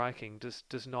striking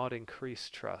does not increase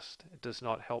trust. It does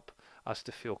not help us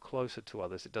to feel closer to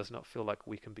others. It does not feel like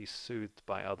we can be soothed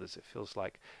by others. It feels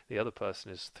like the other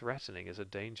person is threatening, is a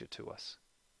danger to us.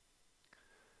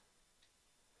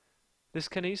 This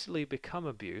can easily become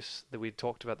abuse, that we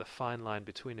talked about the fine line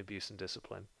between abuse and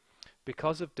discipline,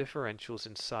 because of differentials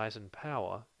in size and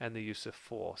power and the use of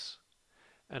force.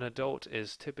 An adult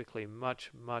is typically much,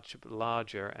 much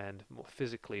larger and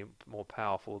physically more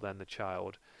powerful than the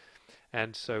child,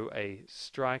 and so a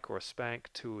strike or a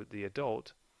spank to the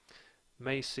adult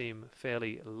may seem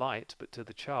fairly light, but to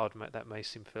the child that may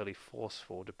seem fairly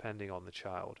forceful depending on the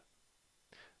child.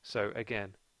 So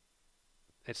again,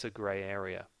 it's a grey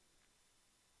area.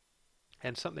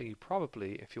 And something you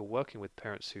probably, if you're working with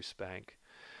parents who spank,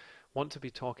 want to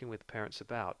be talking with parents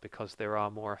about, because there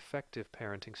are more effective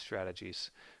parenting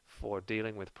strategies for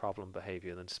dealing with problem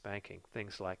behavior than spanking.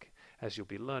 Things like, as you'll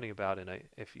be learning about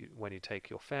when you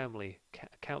take your family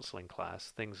counseling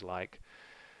class, things like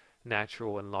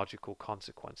natural and logical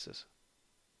consequences.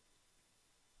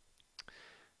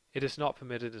 It is not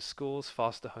permitted at schools,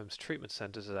 foster homes, treatment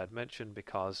centers, as I'd mentioned,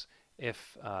 because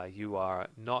if you are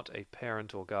not a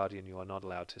parent or guardian, you are not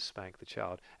allowed to spank the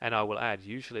child. And I will add,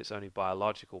 usually it's only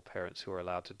biological parents who are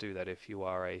allowed to do that. If you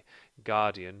are a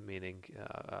guardian, meaning,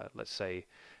 let's say,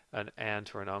 an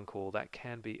aunt or an uncle, that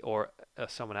can be, or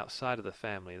someone outside of the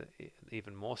family,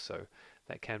 even more so,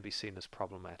 that can be seen as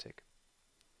problematic.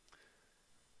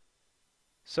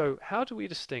 So how do we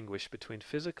distinguish between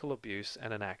physical abuse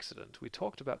and an accident? We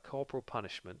talked about corporal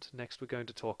punishment. Next we're going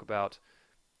to talk about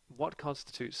what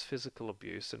constitutes physical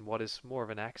abuse and what is more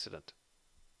of an accident.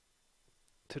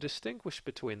 To distinguish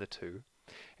between the two,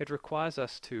 it requires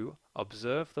us to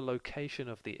observe the location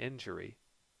of the injury.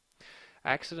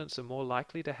 Accidents are more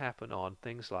likely to happen on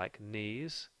things like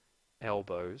knees,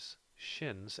 elbows,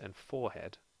 shins, and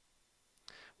forehead,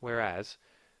 whereas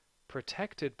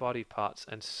protected body parts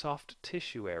and soft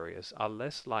tissue areas are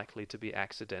less likely to be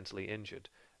accidentally injured.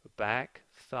 Back,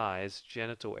 thighs,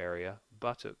 genital area,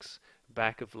 buttocks,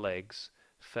 back of legs,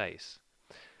 face.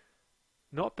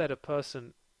 Not that a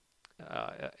person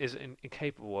is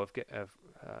incapable of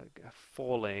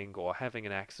falling or having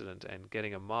an accident and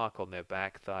getting a mark on their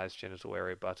back, thighs, genital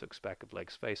area, buttocks, back of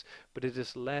legs, face, but it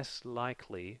is less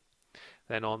likely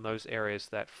than on those areas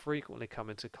that frequently come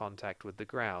into contact with the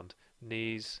ground,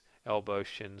 knees, elbow,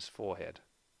 shins, forehead,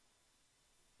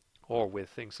 or with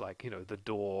things like, the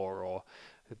door, or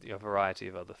a variety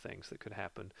of other things that could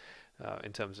happen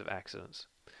in terms of accidents.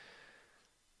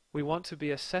 We want to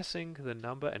be assessing the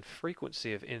number and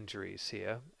frequency of injuries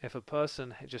here. If a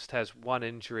person just has one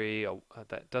injury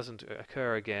that doesn't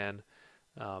occur again,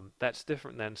 that's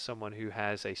different than someone who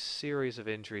has a series of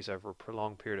injuries over a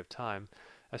prolonged period of time.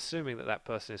 Assuming that that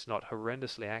person is not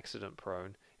horrendously accident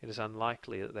prone, it is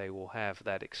unlikely that they will have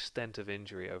that extent of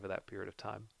injury over that period of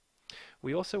time.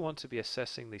 We also want to be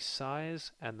assessing the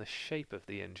size and the shape of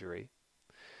the injury,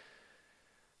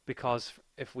 because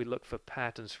if we look for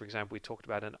patterns, for example, we talked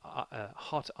about a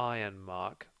hot iron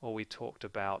mark, or we talked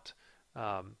about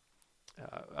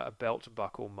a belt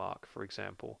buckle mark, for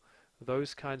example,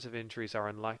 those kinds of injuries are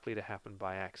unlikely to happen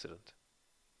by accident.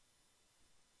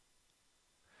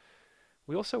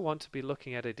 We also want to be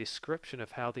looking at a description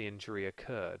of how the injury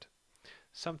occurred.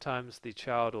 Sometimes the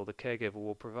child or the caregiver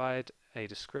will provide a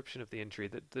description of the injury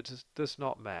that does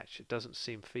not match. It doesn't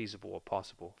seem feasible or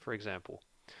possible. For example,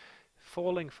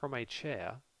 falling from a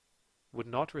chair would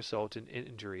not result in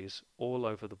injuries all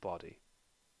over the body.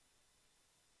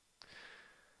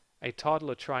 A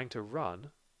toddler trying to run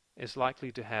is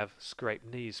likely to have scraped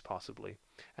knees possibly,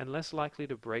 and less likely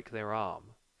to break their arm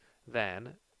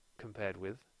than, compared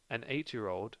with, an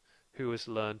 8-year-old who has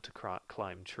learned to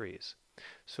climb trees.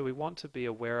 So we want to be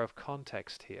aware of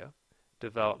context here,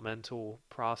 developmental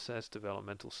process,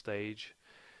 developmental stage,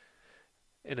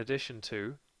 in addition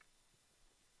to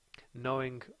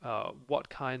knowing what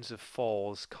kinds of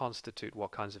falls constitute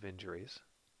what kinds of injuries.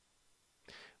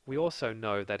 We also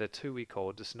know that a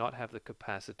 2-week-old does not have the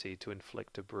capacity to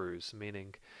inflict a bruise,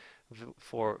 meaning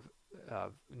for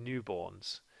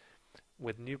newborns,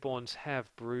 when newborns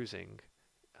have bruising,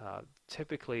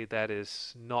 typically that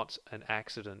is not an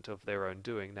accident of their own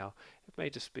doing. Now, it may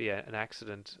just be an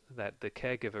accident that the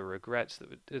caregiver regrets,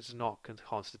 that it does not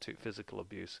constitute physical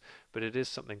abuse, but it is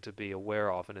something to be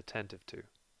aware of and attentive to.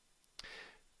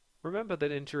 Remember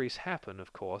that injuries happen,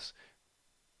 of course.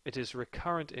 It is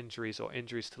recurrent injuries or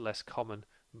injuries to less common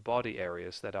body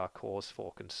areas that are cause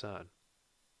for concern.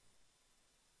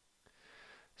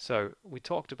 So we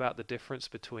talked about the difference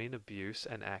between abuse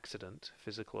and accident,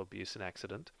 physical abuse and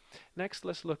accident. Next,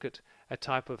 let's look at a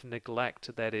type of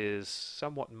neglect that is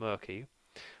somewhat murky,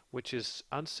 which is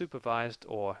unsupervised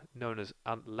or known as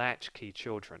latchkey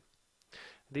children.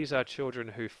 These are children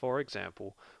who, for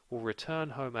example, will return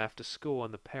home after school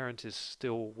and the parent is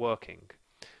still working.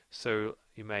 So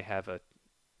you may have a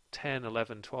 10,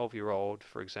 11, 12-year-old,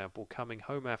 for example, coming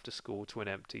home after school to an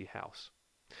empty house.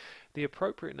 The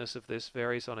appropriateness of this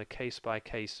varies on a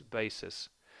case-by-case basis.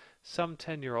 Some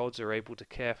 10-year-olds are able to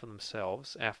care for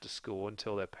themselves after school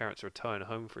until their parents return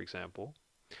home, for example,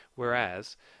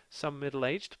 whereas some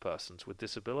middle-aged persons with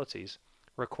disabilities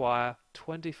require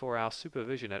 24-hour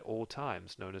supervision at all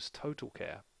times, known as total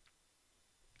care.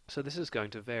 So this is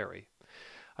going to vary.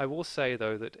 I will say,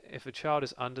 though, that if a child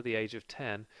is under the age of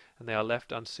 10 and they are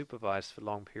left unsupervised for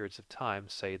long periods of time,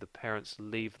 say the parents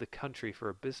leave the country for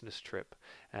a business trip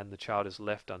and the child is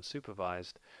left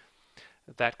unsupervised,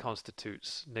 that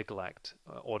constitutes neglect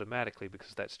automatically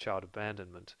because that's child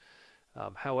abandonment.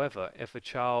 However, if a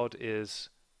child is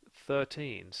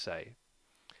 13, say,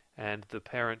 and the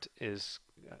parent is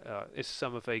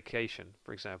summer vacation,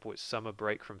 for example, it's summer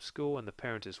break from school and the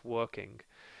parent is working,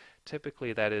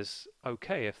 typically that is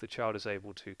okay if the child is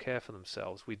able to care for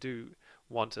themselves. We do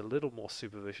want a little more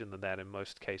supervision than that in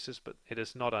most cases, but it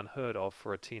is not unheard of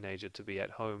for a teenager to be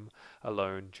at home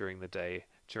alone during the day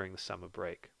during the summer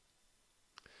break.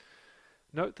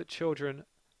 Note that children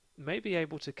may be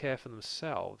able to care for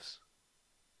themselves,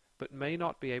 but may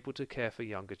not be able to care for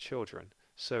younger children.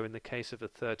 So in the case of a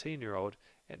 13-year-old,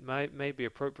 it may be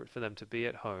appropriate for them to be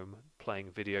at home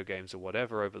playing video games or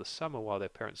whatever over the summer while their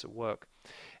parents are at work,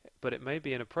 but it may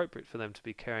be inappropriate for them to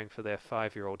be caring for their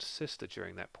 5-year-old sister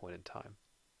during that point in time.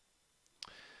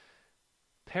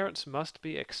 Parents must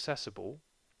be accessible,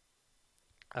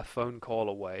 a phone call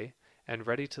away, and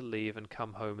ready to leave and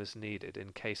come home as needed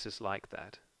in cases like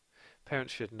that.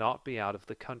 Parents should not be out of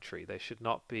the country. They should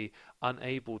not be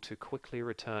unable to quickly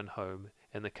return home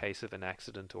in the case of an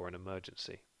accident or an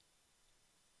emergency.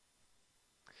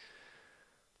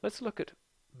 Let's look at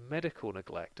medical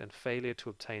neglect and failure to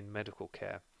obtain medical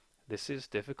care. This is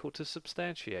difficult to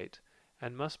substantiate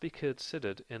and must be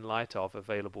considered in light of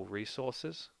available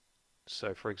resources.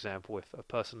 So, for example, if a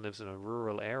person lives in a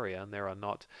rural area and there are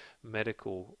not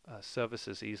medical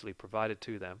services easily provided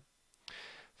to them,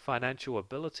 financial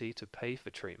ability to pay for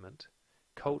treatment,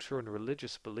 cultural and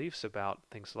religious beliefs about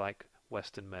things like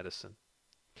Western medicine,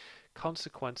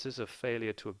 consequences of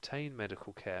failure to obtain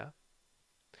medical care,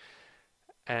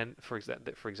 and for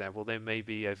example, there may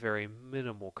be a very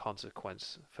minimal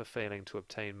consequence for failing to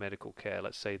obtain medical care.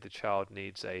 Let's say the child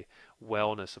needs a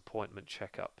wellness appointment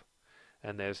checkup,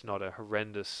 and there's not a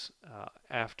horrendous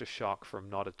aftershock from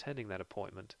not attending that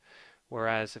appointment.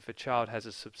 Whereas if a child has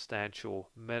a substantial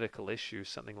medical issue,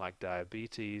 something like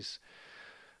diabetes,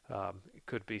 it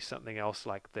could be something else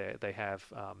like they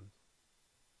have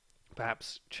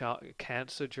perhaps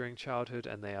cancer during childhood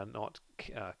and they are not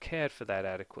cared for that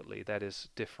adequately, that is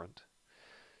different.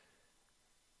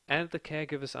 And the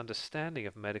caregiver's understanding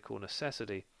of medical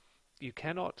necessity, you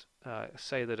cannot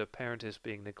say that a parent is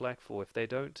being neglectful if they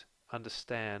don't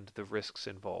understand the risks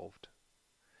involved.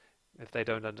 If they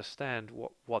don't understand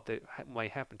what may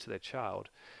happen to their child.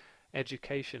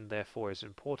 Education, therefore, is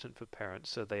important for parents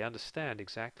so they understand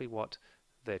exactly what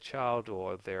their child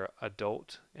or their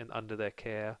adult under their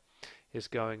care is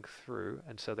going through,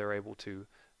 and so they're able to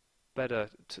better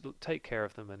take care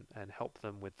of them and help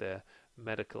them with their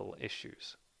medical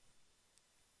issues.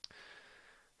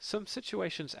 Some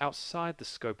situations outside the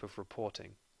scope of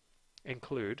reporting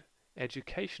include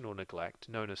educational neglect,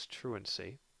 known as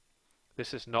truancy.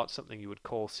 This is not something you would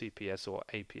call CPS or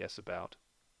APS about.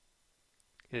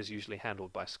 It is usually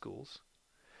handled by schools.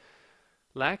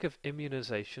 Lack of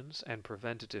immunizations and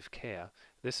preventative care.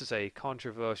 This is a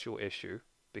controversial issue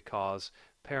because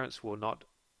parents will not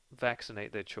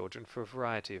vaccinate their children for a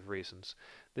variety of reasons.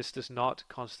 This does not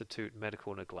constitute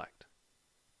medical neglect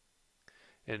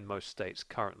in most states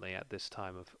currently at this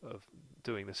time of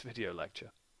doing this video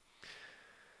lecture.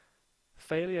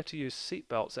 Failure to use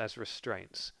seatbelts as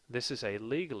restraints. This is a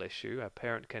legal issue. A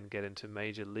parent can get into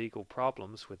major legal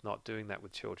problems with not doing that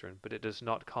with children, but it does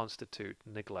not constitute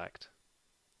neglect.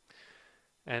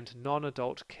 And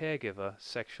non-adult caregiver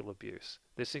sexual abuse.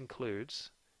 This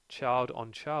includes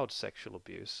child-on-child sexual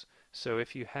abuse. So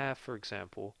if you have, for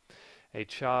example, a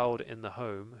child in the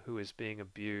home who is being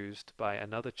abused by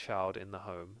another child in the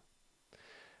home,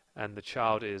 and the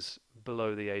child is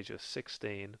below the age of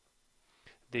 16,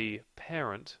 the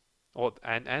parent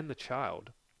and the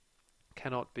child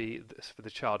cannot be, for the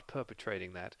child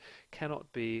perpetrating that,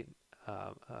 cannot be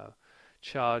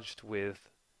charged with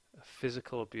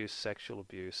physical abuse, sexual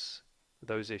abuse,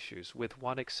 those issues, with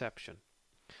one exception.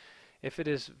 If it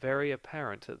is very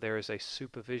apparent that there is a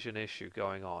supervision issue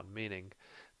going on, meaning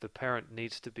the parent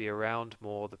needs to be around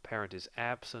more, the parent is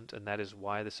absent, and that is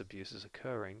why this abuse is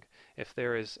occurring, if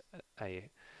there is a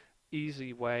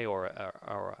easy way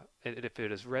if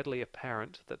it is readily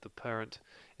apparent that the parent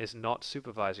is not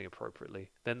supervising appropriately,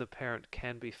 then the parent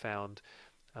can be found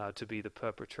to be the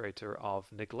perpetrator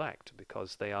of neglect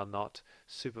because they are not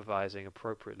supervising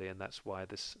appropriately, and that's why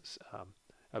this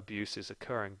abuse is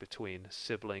occurring between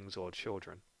siblings or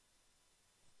children.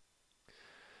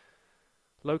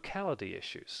 Locality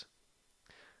issues.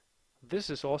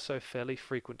 This is also fairly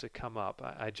frequent to come up.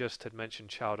 I just had mentioned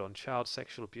child-on-child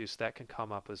sexual abuse. That can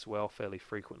come up as well fairly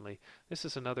frequently. This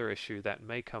is another issue that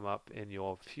may come up in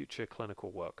your future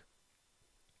clinical work.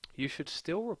 You should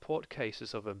still report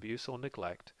cases of abuse or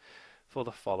neglect for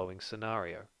the following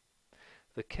scenario.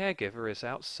 The caregiver is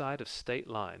outside of state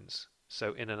lines,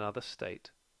 so in another state,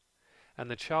 and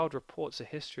the child reports a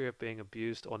history of being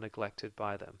abused or neglected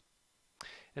by them.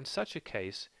 In such a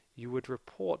case, you would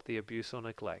report the abuse or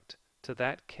neglect to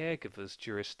that caregiver's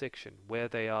jurisdiction where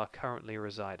they are currently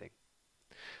residing.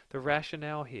 The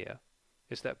rationale here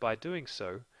is that by doing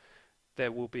so,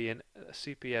 there will be a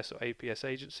CPS or APS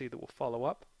agency that will follow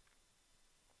up,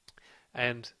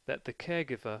 and that the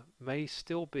caregiver may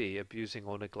still be abusing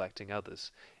or neglecting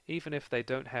others. Even if they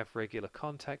don't have regular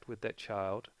contact with that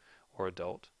child or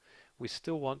adult, we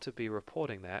still want to be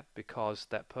reporting that because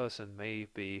that person may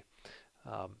be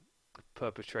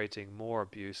perpetrating more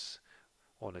abuse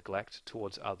or neglect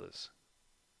towards others.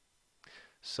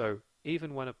 So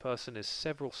even when a person is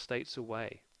several states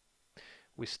away,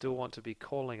 we still want to be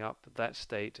calling up that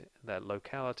state, that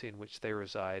locality in which they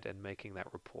reside, and making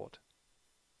that report.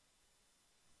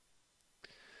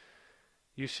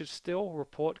 You should still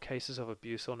report cases of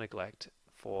abuse or neglect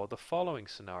for the following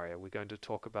scenario. We're going to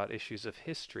talk about issues of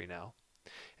history now.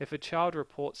 If a child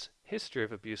reports history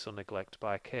of abuse or neglect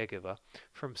by a caregiver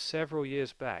from several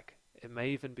years back, it may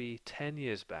even be 10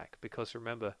 years back, because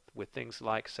remember, with things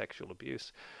like sexual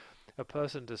abuse, a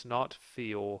person does not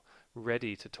feel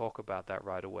ready to talk about that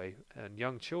right away, and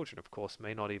young children, of course,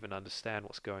 may not even understand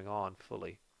what's going on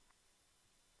fully.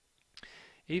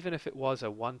 Even if it was a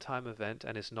one-time event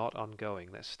and is not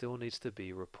ongoing, that still needs to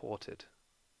be reported.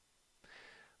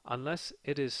 Unless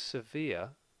it is severe,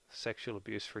 sexual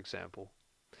abuse for example,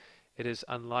 it is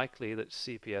unlikely that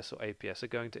CPS or APS are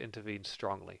going to intervene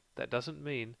strongly. That doesn't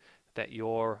mean that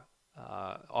your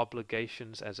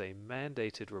obligations as a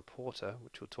mandated reporter,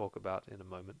 which we'll talk about in a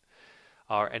moment,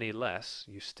 are any less.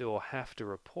 You still have to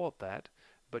report that,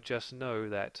 but just know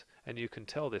that, and you can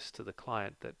tell this to the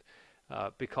client, that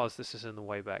because this is in the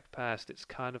way back past, it's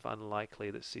kind of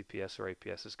unlikely that CPS or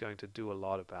APS is going to do a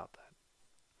lot about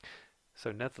that.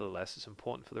 So nevertheless, it's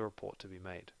important for the report to be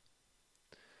made.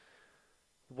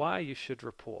 Why you should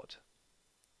report.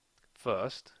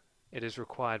 First, it is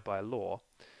required by law.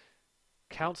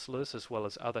 Counselors as well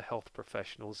as other health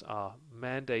professionals are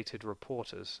mandated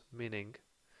reporters, meaning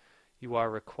you are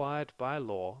required by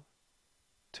law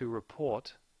to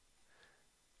report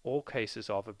all cases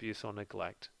of abuse or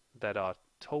neglect that are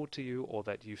told to you or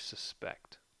that you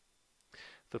suspect.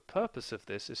 The purpose of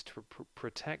this is to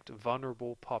protect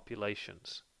vulnerable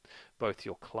populations, both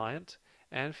your client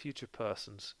and future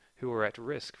persons who are at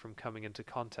risk from coming into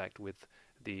contact with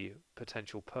the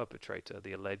potential perpetrator,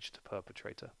 the alleged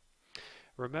perpetrator.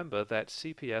 Remember that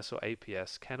CPS or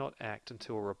APS cannot act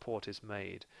until a report is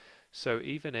made. So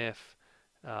even if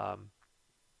there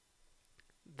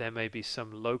may be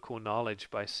some local knowledge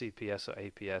by CPS or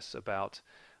APS about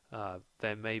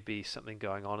there may be something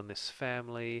going on in this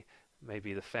family,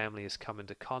 maybe the family has come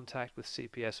into contact with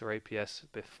CPS or APS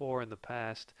before in the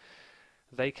past,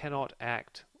 they cannot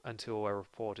act until a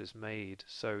report is made.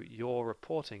 So your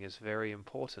reporting is very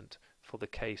important for the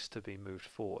case to be moved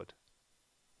forward.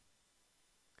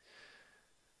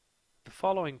 The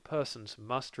following persons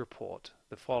must report.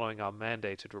 The following are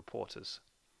mandated reporters: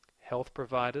 health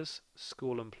providers,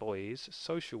 school employees,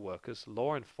 social workers,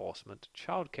 law enforcement,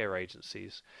 childcare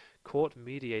agencies, court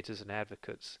mediators and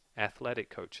advocates, athletic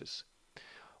coaches,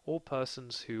 all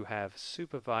persons who have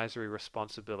supervisory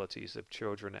responsibilities of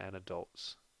children and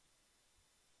adults.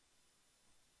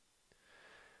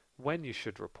 When you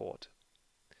should report.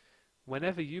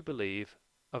 Whenever you believe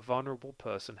a vulnerable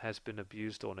person has been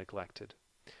abused or neglected,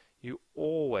 you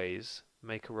always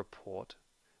make a report.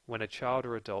 When a child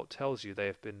or adult tells you they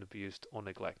have been abused or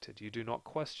neglected, you do not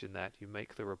question that, you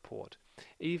make the report.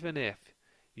 Even if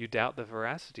you doubt the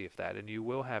veracity of that, and you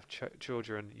will have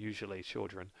children, usually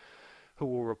children, who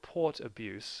will report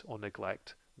abuse or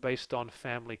neglect based on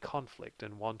family conflict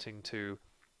and wanting to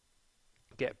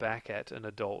get back at an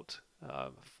adult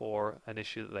for an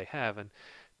issue that they have, and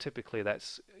typically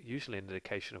that's usually an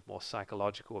indication of more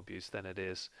psychological abuse than it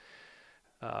is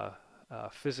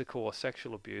physical or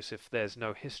sexual abuse. If there's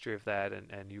no history of that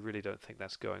and you really don't think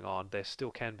that's going on, there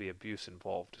still can be abuse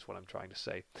involved, is what I'm trying to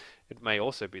say. It may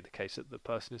also be the case that the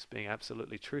person is being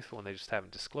absolutely truthful and they just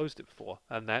haven't disclosed it before,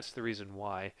 and that's the reason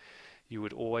why you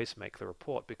would always make the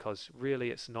report, because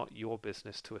really it's not your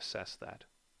business to assess that.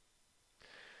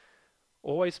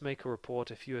 Always make a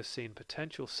report if you have seen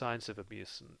potential signs of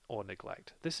abuse or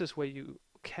neglect. This is where you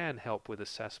can help with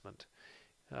assessment.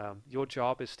 Your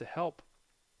job is to help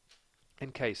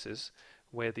in cases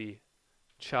where the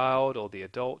child or the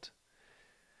adult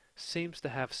seems to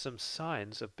have some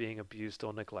signs of being abused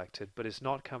or neglected, but is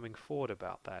not coming forward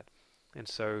about that. And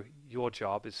so your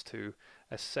job is to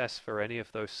assess for any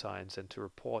of those signs and to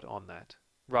report on that,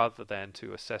 rather than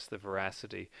to assess the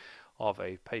veracity of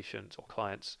a patient or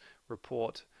client's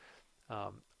report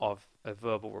of a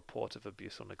verbal report of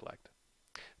abuse or neglect.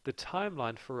 The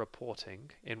timeline for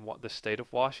reporting in the state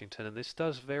of Washington, and this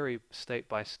does vary state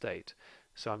by state,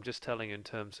 so I'm just telling you in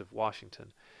terms of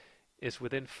Washington, is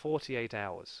within 48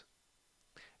 hours.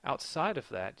 Outside of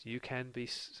that, you can be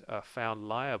found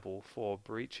liable for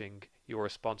breaching your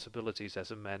responsibilities as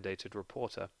a mandated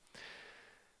reporter.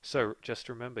 So just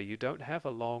remember, you don't have a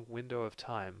long window of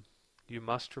time. You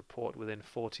must report within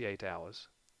 48 hours.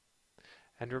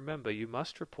 And remember, you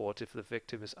must report if the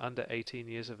victim is under 18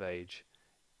 years of age,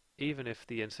 even if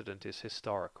the incident is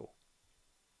historical.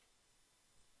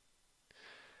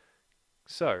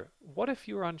 So, what if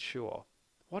you're unsure?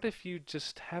 What if you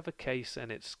just have a case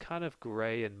and it's kind of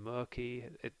grey and murky?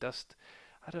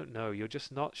 I don't know, you're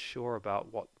just not sure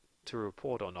about what to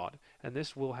report or not. And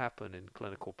this will happen in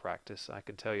clinical practice. I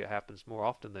can tell you it happens more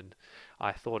often than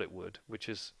I thought it would, which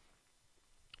is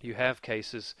you have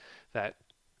cases that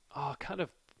are kind of,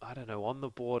 I don't know, on the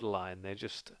borderline.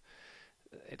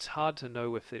 It's hard to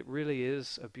know if it really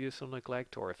is abuse or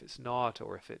neglect, or if it's not,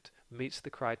 or if it meets the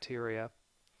criteria.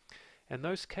 In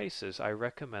those cases, I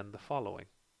recommend the following.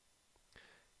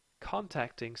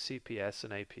 Contacting CPS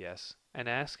and APS and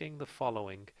asking the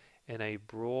following in a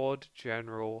broad,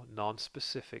 general,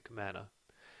 non-specific manner.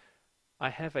 I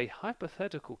have a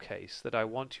hypothetical case that I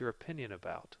want your opinion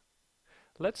about.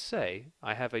 Let's say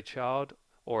I have a child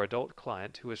or adult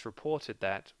client who has reported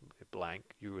that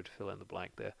blank, you would fill in the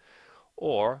blank there.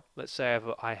 Or let's say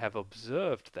I have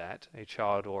observed that a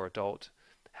child or adult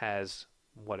has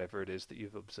whatever it is that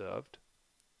you've observed.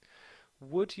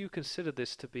 Would you consider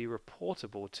this to be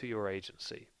reportable to your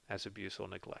agency as abuse or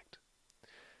neglect?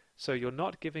 So you're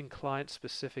not giving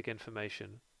client-specific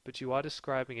information, but you are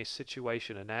describing a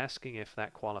situation and asking if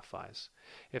that qualifies.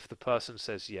 If the person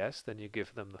says yes, then you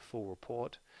give them the full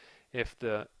report. If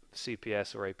the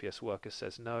CPS or APS worker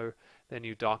says no, then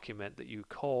you document that you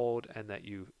called and that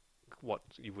you, what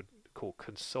you would call,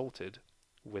 consulted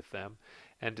with them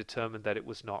and determined that it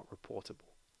was not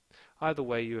reportable. Either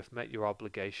way, you have met your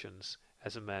obligations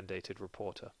as a mandated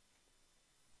reporter.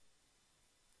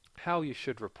 How you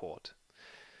should report.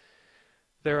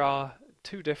 There are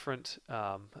two different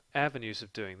avenues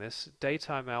of doing this.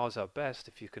 Daytime hours are best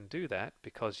if you can do that,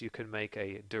 because you can make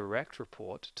a direct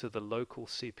report to the local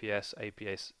CPS,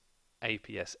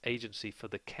 APS agency for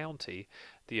the county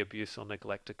the abuse or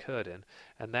neglect occurred in,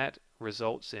 and that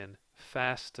results in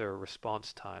faster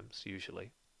response times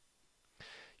usually.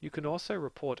 You can also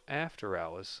report after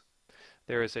hours.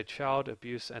 There is a child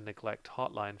abuse and neglect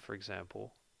hotline, for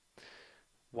example,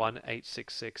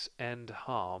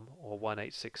 1-866-END-HARM or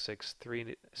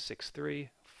 1-866-363-4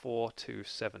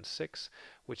 4276,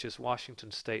 which is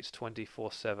Washington State's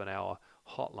 24/7 hour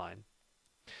hotline.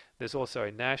 There's also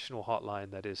a national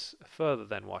hotline that is further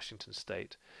than Washington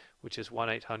State, which is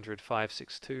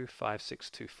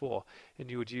 1-800-562-5624,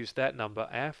 and you would use that number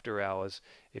after hours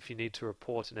if you need to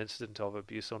report an incident of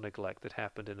abuse or neglect that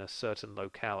happened in a certain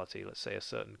locality, let's say a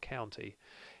certain county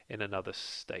in another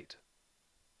state.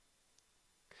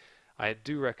 I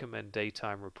do recommend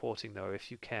daytime reporting though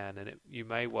if you can, and you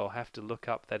may well have to look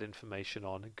up that information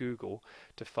on Google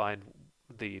to find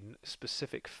the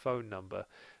specific phone number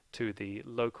to the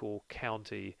local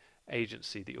county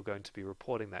agency that you're going to be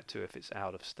reporting that to if it's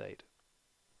out of state.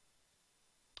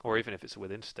 Or even if it's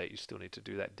within state, you still need to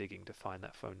do that digging to find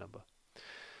that phone number.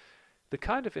 The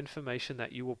kind of information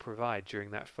that you will provide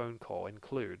during that phone call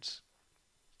includes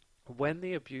when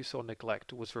the abuse or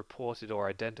neglect was reported or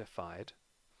identified.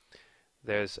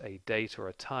 There's a date or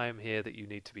a time here that you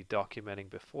need to be documenting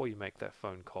before you make that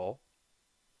phone call.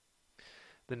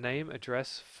 The name,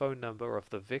 address, phone number of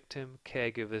the victim,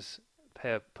 caregivers,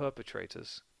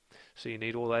 perpetrators. So you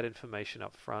need all that information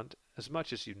up front, as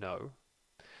much as you know.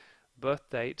 Birth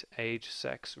date, age,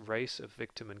 sex, race of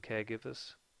victim and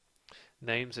caregivers.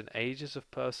 Names and ages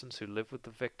of persons who live with the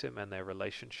victim and their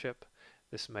relationship.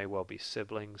 This may well be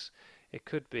siblings. It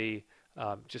could be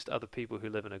just other people who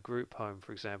live in a group home,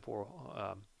 for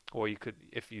example, or you could,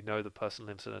 if you know the person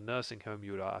lives in a nursing home,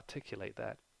 you would articulate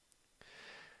that.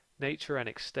 Nature and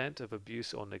extent of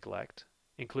abuse or neglect,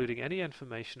 including any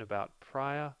information about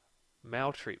prior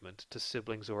maltreatment to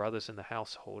siblings or others in the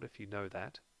household, if you know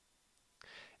that.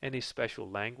 Any special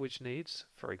language needs,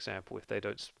 for example, if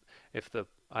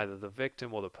either the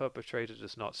victim or the perpetrator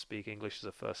does not speak English as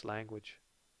a first language,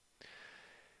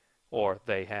 or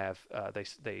they have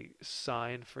they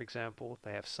sign, for example,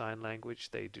 they have sign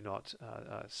language. They do not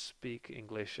speak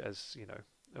English as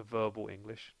a verbal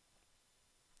English.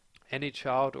 Any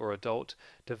child or adult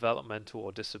developmental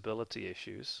or disability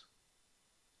issues.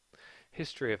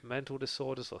 History of mental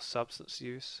disorders or substance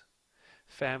use.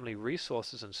 Family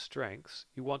resources and strengths.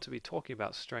 You want to be talking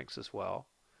about strengths as well.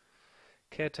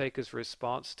 Caretaker's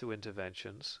response to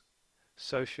interventions.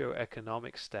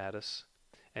 Socio-economic status.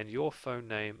 And your phone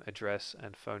name, address,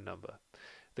 and phone number.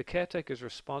 The caretaker's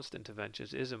response to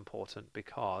interventions is important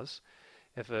because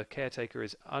if a caretaker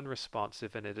is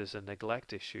unresponsive and it is a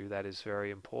neglect issue, that is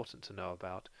very important to know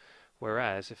about.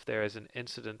 Whereas if there is an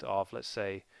incident of, let's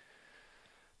say,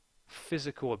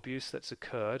 physical abuse that's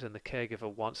occurred and the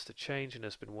caregiver wants to change and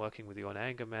has been working with you on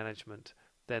anger management,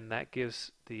 then that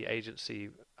gives the agency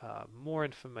more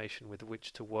information with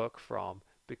which to work from,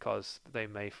 because they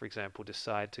may, for example,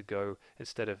 decide to go,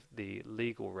 instead of the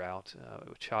legal route,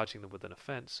 charging them with an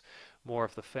offense, more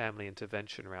of the family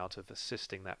intervention route of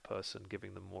assisting that person,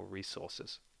 giving them more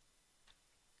resources.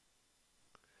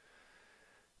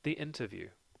 The interview.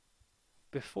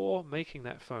 Before making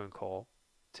that phone call,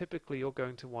 typically you're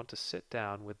going to want to sit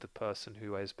down with the person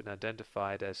who has been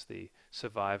identified as the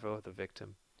survivor or the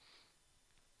victim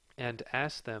and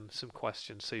ask them some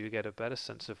questions so you get a better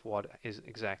sense of what is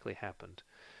exactly happened.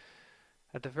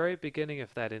 At the very beginning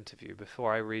of that interview,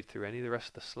 before I read through any of the rest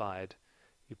of the slide,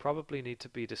 you probably need to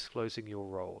be disclosing your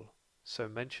role. So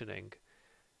mentioning,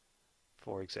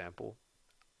 for example,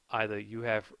 either you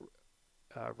have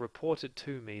reported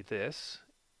to me this,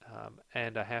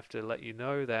 and I have to let you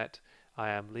know that I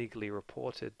am legally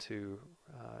reported to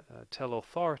tell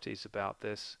authorities about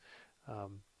this.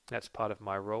 That's part of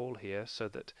my role here, so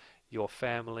that your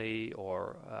family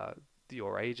or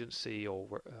your agency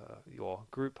or your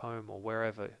group home or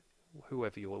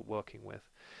whoever you're working with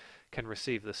can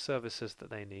receive the services that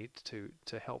they need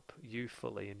to help you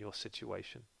fully in your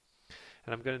situation.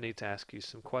 And I'm going to need to ask you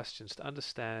some questions to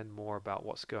understand more about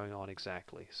what's going on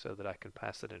exactly so that I can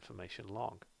pass that information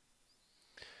along.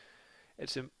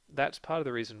 That's part of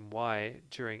the reason why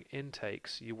during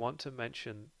intakes you want to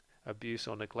mention abuse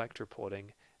or neglect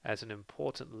reporting as an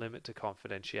important limit to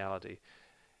confidentiality.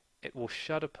 It will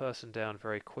shut a person down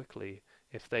very quickly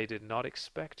if they did not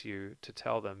expect you to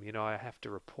tell them, I have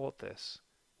to report this,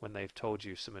 when they've told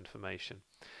you some information.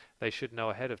 They should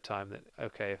know ahead of time that,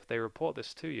 okay, if they report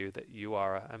this to you, that you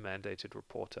are a mandated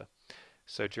reporter.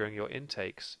 So during your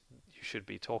intakes, you should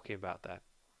be talking about that.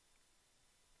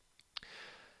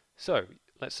 So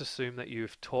let's assume that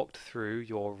you've talked through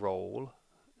your role.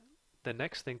 The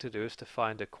next thing to do is to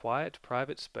find a quiet,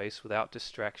 private space without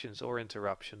distractions or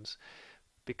interruptions,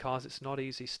 because it's not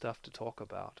easy stuff to talk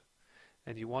about.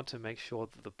 And you want to make sure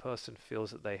that the person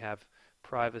feels that they have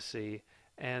privacy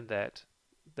and that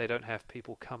they don't have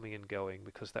people coming and going,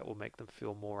 because that will make them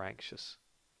feel more anxious.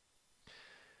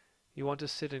 You want to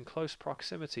sit in close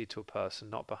proximity to a person,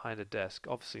 not behind a desk.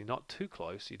 Obviously not too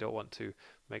close. You don't want to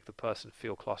make the person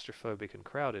feel claustrophobic and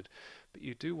crowded, but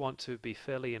you do want to be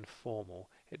fairly informal.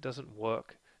 It doesn't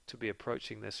work to be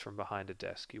approaching this from behind a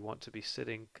desk. You want to be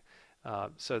sitting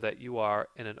so that you are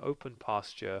in an open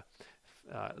posture,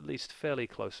 at least fairly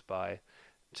close by,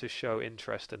 to show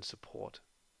interest and support.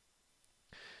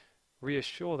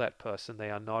 Reassure that person they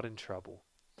are not in trouble.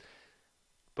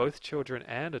 Both children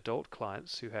and adult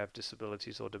clients who have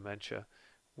disabilities or dementia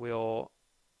will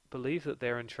believe that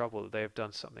they're in trouble, that they have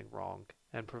done something wrong,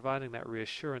 and providing that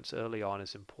reassurance early on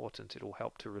is important. It will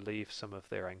help to relieve some of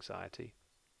their anxiety.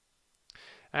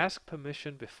 Ask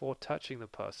permission before touching the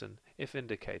person if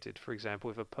indicated. For example,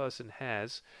 if a person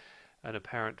has an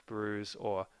apparent bruise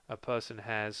or a person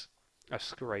has a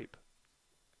scrape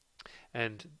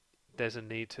and there's a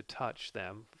need to touch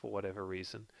them for whatever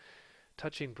reason,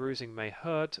 touching bruising may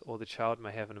hurt, or the child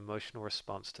may have an emotional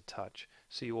response to touch,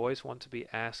 so you always want to be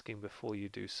asking before you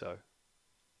do so.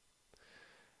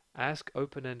 Ask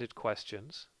open-ended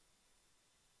questions.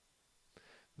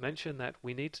 Mention that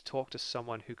we need to talk to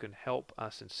someone who can help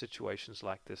us in situations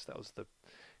like this. That was the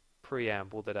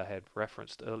preamble that I had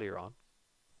referenced earlier on.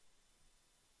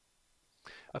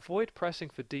 Avoid pressing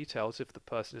for details if the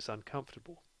person is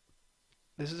uncomfortable.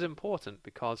 This is important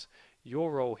because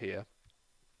your role here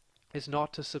is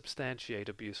not to substantiate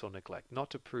abuse or neglect, not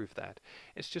to prove that.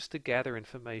 It's just to gather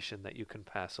information that you can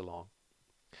pass along.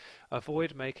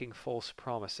 Avoid making false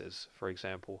promises. For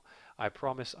example, I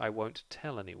promise I won't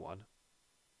tell anyone.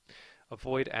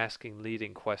 Avoid asking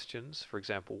leading questions. For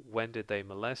example, when did they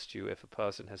molest you, if a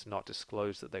person has not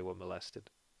disclosed that they were molested.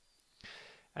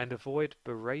 And avoid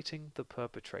berating the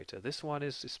perpetrator. This one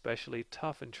is especially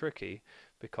tough and tricky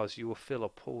because you will feel a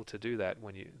pull to do that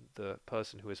when the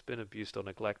person who has been abused or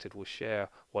neglected will share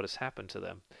what has happened to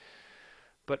them.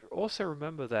 But also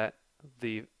remember that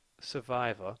the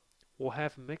survivor will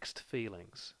have mixed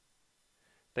feelings.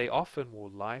 They often will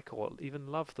like or even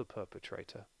love the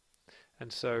perpetrator.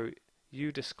 And so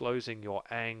you disclosing your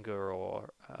anger or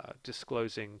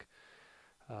disclosing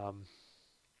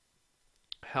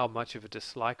how much of a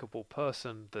dislikable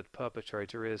person the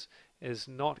perpetrator is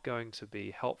not going to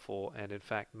be helpful, and in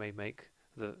fact may make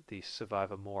the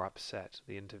survivor more upset,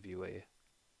 the interviewee.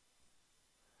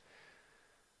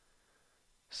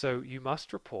 So you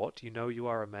must report. You know you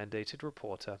are a mandated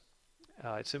reporter.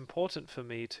 It's important for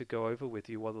me to go over with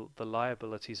you what the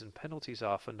liabilities and penalties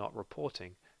are for not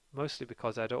reporting, mostly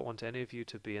because I don't want any of you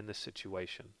to be in this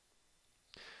situation.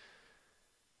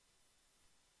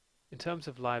 In terms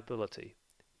of liability,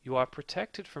 you are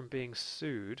protected from being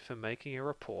sued for making a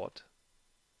report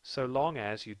so long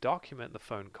as you document the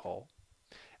phone call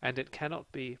and it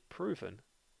cannot be proven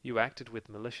you acted with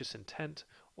malicious intent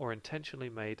or intentionally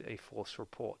made a false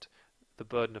report. The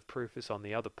burden of proof is on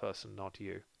the other person, not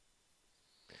you.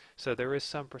 So there is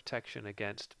some protection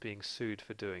against being sued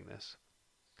for doing this.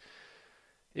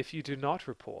 If you do not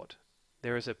report,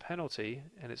 there is a penalty,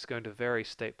 and it's going to vary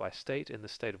state by state. In the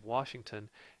state of Washington,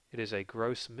 it is a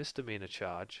gross misdemeanor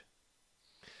charge,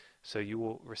 so you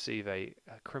will receive a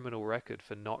criminal record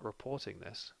for not reporting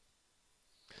this.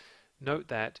 Note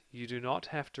that you do not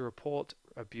have to report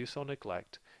abuse or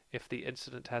neglect if the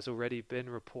incident has already been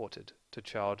reported to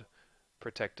Child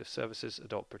Protective Services,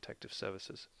 Adult Protective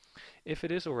Services. If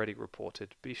it is already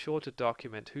reported, be sure to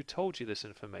document who told you this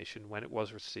information, when it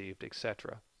was received,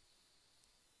 etc.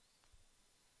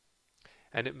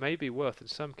 And it may be worth, in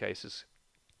some cases,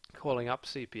 calling up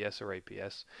CPS or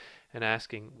APS and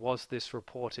asking, was this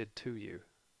reported to you?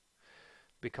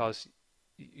 Because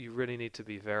you really need to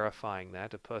be verifying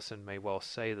that. A person may well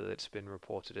say that it's been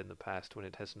reported in the past when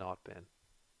it has not been.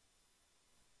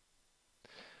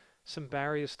 Some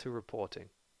barriers to reporting.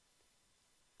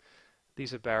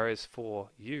 These are barriers for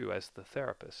you as the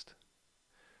therapist.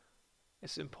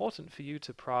 It's important for you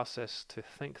to process, to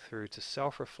think through, to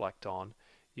self-reflect on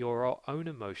your own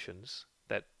emotions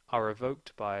that are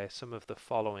evoked by some of the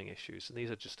following issues. And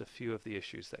these are just a few of the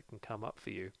issues that can come up for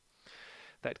you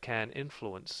that can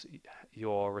influence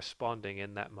your responding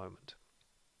in that moment.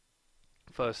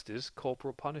 First is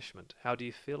corporal punishment. How do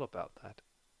you feel about that?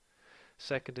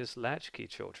 Second is latchkey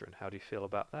children. How do you feel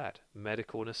about that?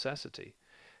 Medical necessity.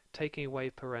 Taking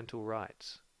away parental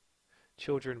rights.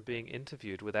 Children being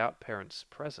interviewed without parents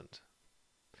present.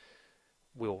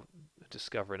 We'll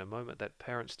discover in a moment that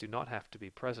parents do not have to be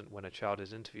present when a child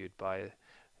is interviewed by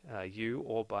you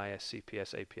or by a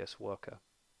CPS APS worker.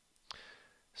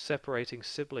 Separating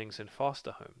siblings in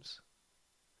foster homes.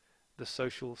 The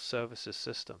social services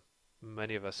system.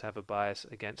 Many of us have a bias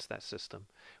against that system,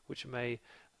 which may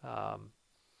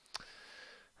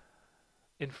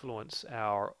influence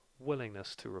our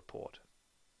willingness to report.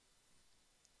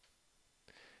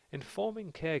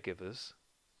 Informing caregivers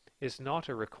is not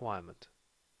a requirement.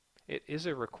 It is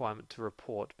a requirement to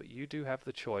report, but you do have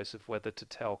the choice of whether to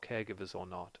tell caregivers or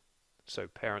not. So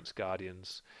parents,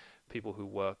 guardians, people who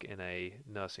work in a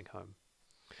nursing home.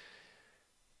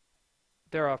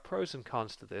 There are pros and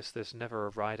cons to this. There's never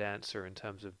a right answer in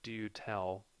terms of do you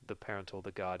tell the parent or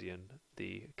the guardian,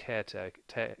 the caretaker,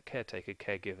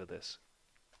 caregiver this.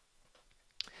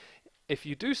 If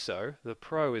you do so, the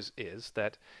pro is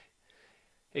that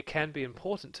it can be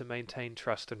important to maintain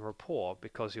trust and rapport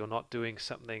because you're not doing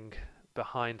something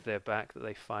behind their back that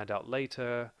they find out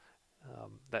later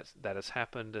that has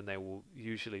happened, and they will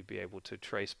usually be able to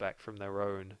trace back from their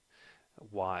own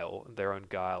guile,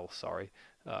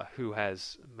 who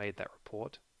has made that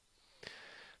report.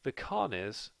 The con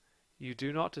is you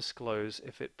do not disclose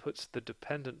if it puts the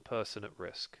dependent person at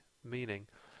risk, meaning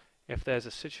if there's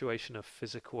a situation of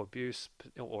physical abuse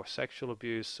or sexual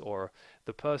abuse, or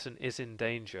the person is in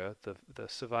danger, the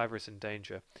survivor is in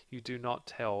danger, you do not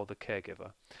tell the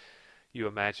caregiver. You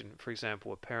imagine, for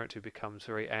example, a parent who becomes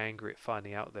very angry at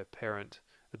finding out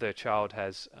their child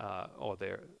has, or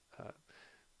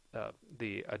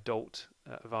the adult,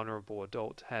 vulnerable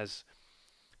adult has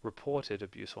reported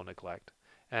abuse or neglect,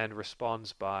 and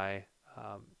responds by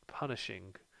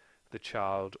punishing the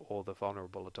child or the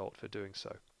vulnerable adult for doing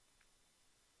so.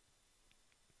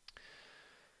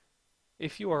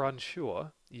 If you are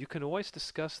unsure, you can always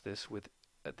discuss this with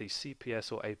the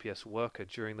CPS or APS worker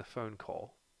during the phone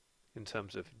call, in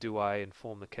terms of do I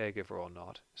inform the caregiver or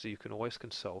not, so you can always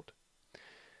consult.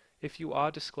 If you are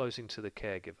disclosing to the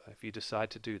caregiver, if you decide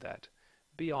to do that,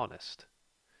 be honest.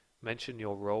 Mention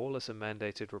your role as a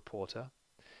mandated reporter.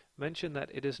 Mention that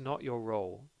it is not your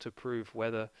role to prove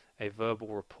whether a verbal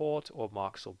report or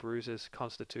marks or bruises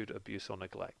constitute abuse or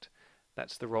neglect.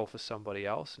 That's the role for somebody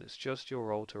else, and it's just your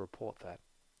role to report that.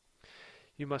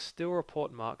 You must still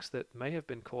report marks that may have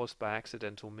been caused by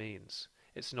accidental means.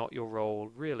 It's not your role,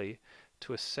 really,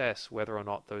 to assess whether or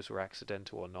not those were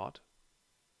accidental or not.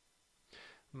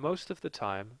 Most of the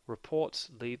time, reports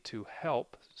lead to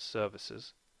help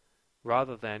services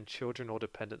rather than children or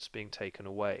dependents being taken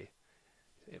away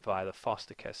via the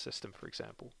foster care system, for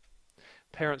example.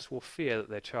 Parents will fear that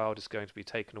their child is going to be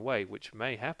taken away, which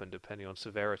may happen depending on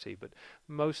severity, but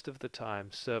most of the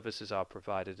time services are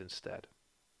provided instead.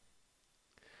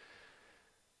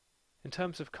 In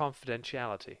terms of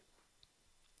confidentiality,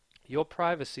 your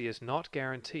privacy is not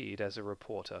guaranteed as a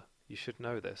reporter. You should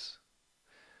know this.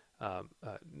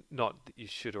 Not that you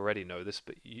should already know this,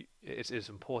 but it is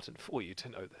important for you to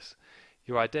know this.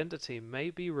 Your identity may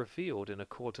be revealed in a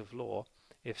court of law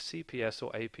if CPS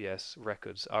or APS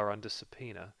records are under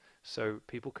subpoena, so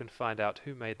people can find out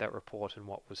who made that report and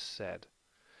what was said.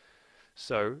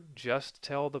 So, just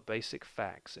tell the basic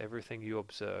facts, everything you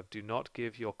observe. Do not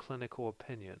give your clinical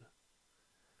opinion.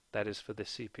 That is for the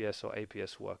CPS or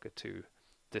APS worker to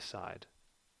decide.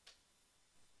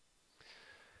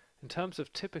 In terms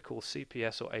of typical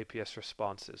CPS or APS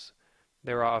responses,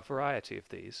 there are a variety of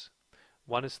these.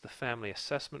 One is the family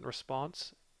assessment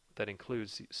response, that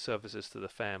includes services to the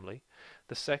family.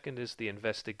 The second is the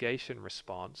investigation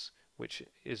response, which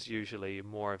is usually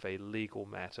more of a legal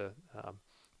matter,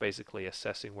 basically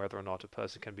assessing whether or not a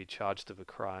person can be charged of a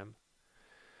crime.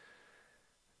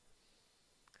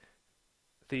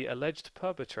 The alleged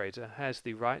perpetrator has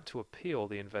the right to appeal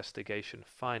the investigation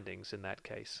findings in that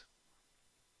case.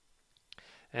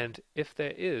 And if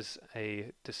there is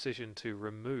a decision to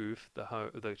remove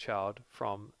the child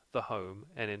from the home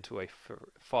and into a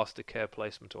foster care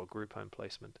placement or group home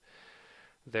placement,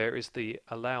 there is the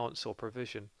allowance or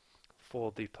provision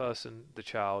for the person, the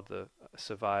child, the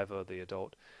survivor, the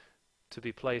adult, to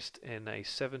be placed in a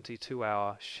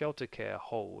 72-hour shelter care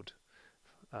hold,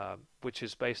 which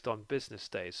is based on business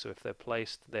days. So if they're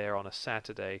placed there on a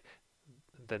Saturday,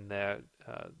 then their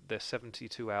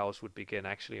 72 hours would begin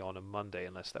actually on a Monday,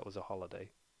 unless that was a holiday.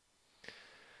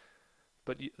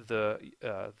 But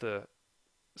the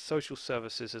social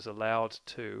services is allowed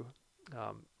to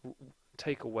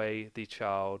take away the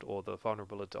child or the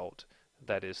vulnerable adult,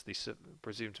 that is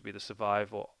presumed to be the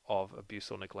survivor of abuse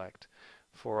or neglect,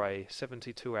 for a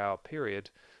 72-hour period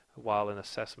while an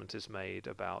assessment is made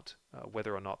about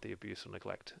whether or not the abuse or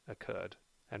neglect occurred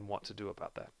and what to do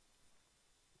about that.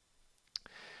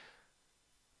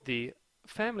 The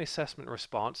family assessment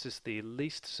response is the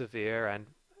least severe and,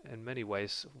 in many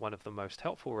ways, one of the most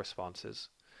helpful responses.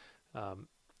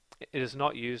 It is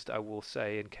not used, I will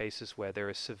say, in cases where there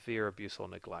is severe abuse or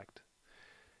neglect.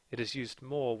 It is used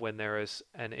more when there is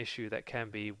an issue that can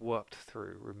be worked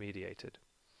through, remediated.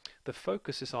 The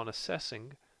focus is on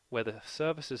assessing whether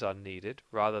services are needed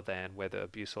rather than whether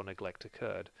abuse or neglect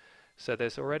occurred. So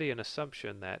there's already an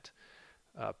assumption that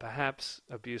perhaps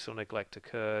abuse or neglect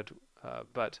occurred,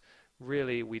 but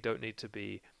really we don't need to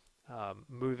be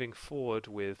moving forward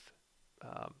with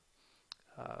um,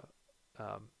 uh,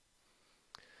 um,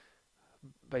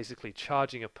 basically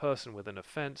charging a person with an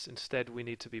offense. Instead, we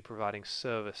need to be providing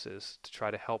services to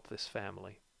try to help this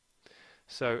family.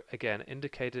 So again,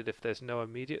 indicated if there's no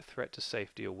immediate threat to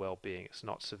safety or well-being, it's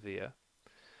not severe.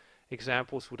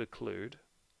 Examples would include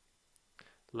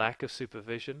lack of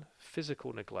supervision,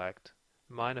 physical neglect,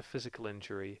 minor physical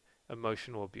injury,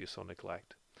 emotional abuse or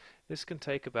neglect. This can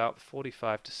take about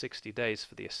 45 to 60 days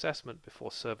for the assessment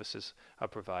before services are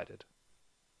provided.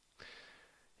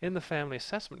 In the family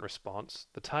assessment response,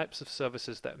 the types of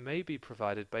services that may be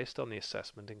provided based on the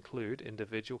assessment include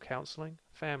individual counseling,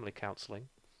 family counseling,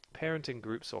 parenting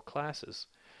groups or classes,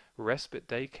 respite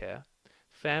daycare,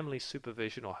 family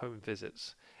supervision or home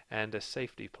visits, and a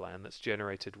safety plan that's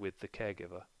generated with the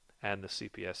caregiver and the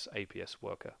CPS-APS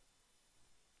worker.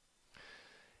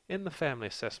 In the family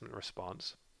assessment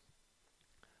response,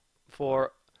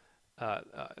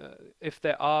 if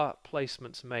there are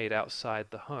placements made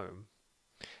outside the home,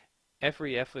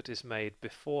 every effort is made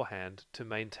beforehand to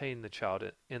maintain the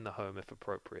child in the home if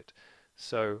appropriate.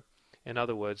 So, in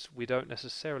other words, we don't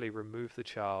necessarily remove the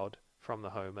child from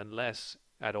the home unless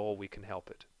at all we can help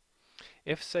it.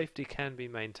 If safety can be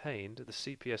maintained, the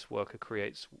CPS worker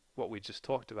creates what we just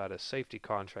talked about, a safety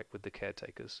contract with the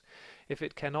caretakers. If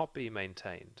it cannot be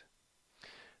maintained,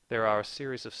 there are a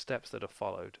series of steps that are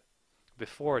followed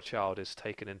before a child is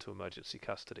taken into emergency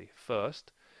custody.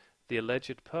 First, the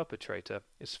alleged perpetrator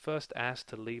is first asked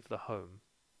to leave the home.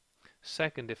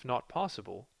 Second, if not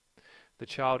possible, the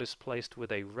child is placed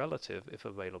with a relative if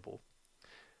available.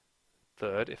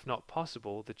 Third, if not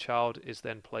possible, the child is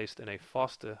then placed in a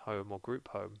foster home or group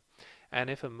home, and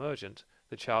if emergent,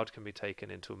 the child can be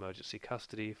taken into emergency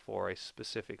custody for a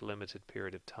specific limited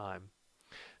period of time.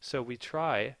 So we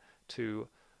try to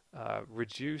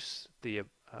reduce the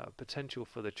potential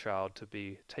for the child to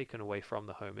be taken away from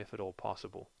the home if at all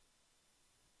possible.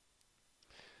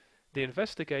 The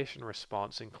investigation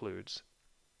response includes,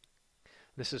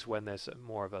 this is when there's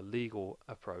more of a legal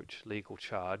approach, legal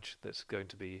charge that's going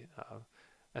to be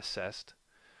assessed,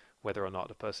 whether or not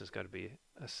the person is going to be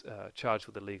charged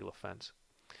with a legal offense.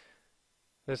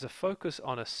 There's a focus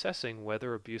on assessing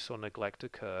whether abuse or neglect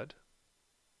occurred.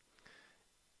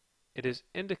 It is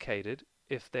indicated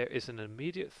if there is an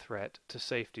immediate threat to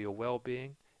safety or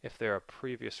well-being, if there are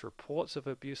previous reports of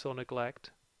abuse or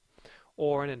neglect,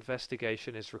 or an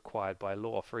investigation is required by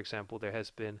law. For example, there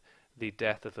has been the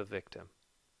death of a victim.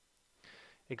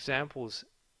 Examples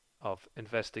of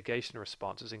investigation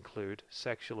responses include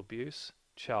sexual abuse,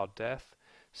 child death,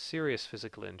 serious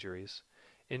physical injuries,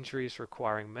 injuries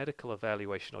requiring medical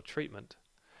evaluation or treatment,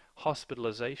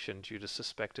 hospitalization due to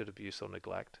suspected abuse or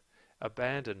neglect,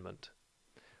 abandonment,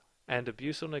 and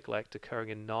abuse or neglect occurring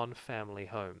in non-family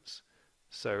homes,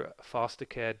 so foster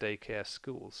care, daycare,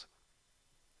 schools.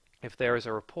 If there is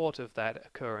a report of that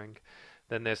occurring,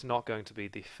 then there's not going to be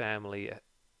the family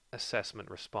assessment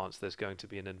response, there's going to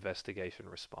be an investigation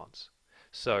response.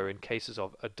 So in cases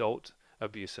of adult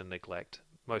abuse and neglect,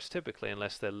 most typically,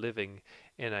 unless they're living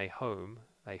in a home,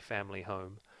 a family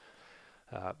home,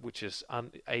 which is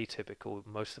atypical,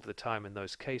 most of the time in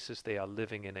those cases they are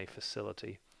living in a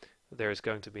facility, there is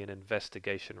going to be an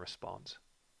investigation response.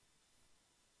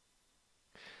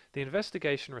 The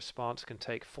investigation response can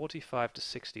take 45 to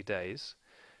 60 days.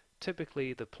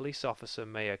 Typically, the police officer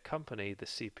may accompany the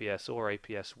CPS or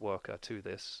APS worker to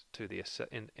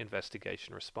the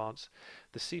investigation response.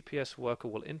 The CPS worker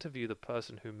will interview the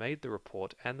person who made the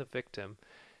report and the victim,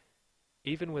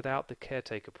 even without the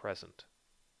caretaker present.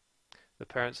 The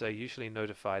parents are usually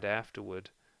notified afterward.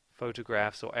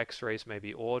 Photographs or x-rays may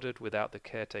be ordered without the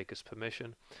caretaker's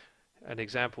permission. An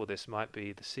example of this might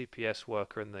be the CPS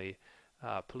worker and the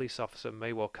police officer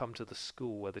may well come to the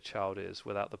school where the child is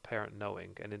without the parent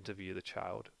knowing and interview the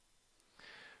child.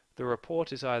 The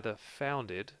report is either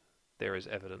founded, there is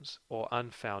evidence, or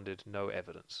unfounded, no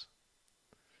evidence.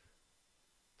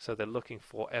 So they're looking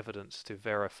for evidence to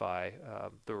verify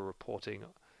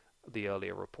the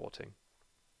earlier reporting.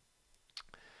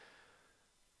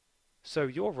 So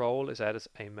your role is as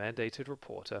a mandated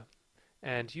reporter,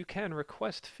 and you can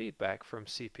request feedback from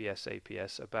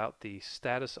CPS-APS about the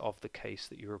status of the case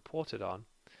that you reported on.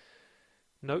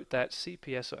 Note that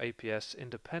CPS or APS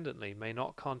independently may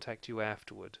not contact you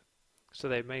afterward, so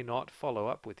they may not follow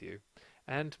up with you,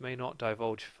 and may not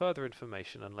divulge further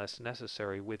information unless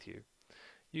necessary with you.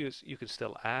 You can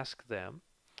still ask them,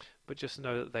 but just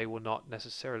know that they will not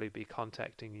necessarily be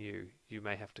contacting you. You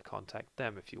may have to contact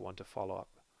them if you want to follow up.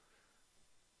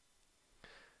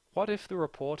 What if the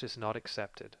report is not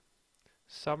accepted?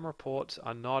 Some reports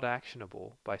are not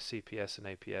actionable by CPS and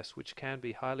APS, which can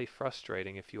be highly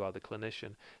frustrating if you are the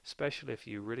clinician, especially if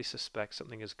you really suspect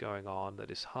something is going on that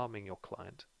is harming your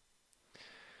client.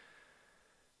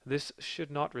 This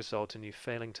should not result in you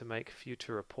failing to make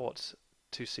future reports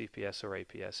to CPS or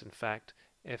APS. In fact,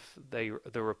 if the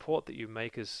report that you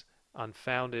make is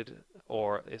unfounded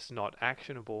or is not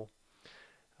actionable,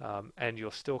 and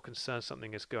you're still concerned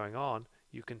something is going on,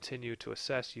 you continue to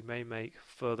assess. You may make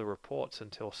further reports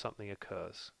until something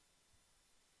occurs.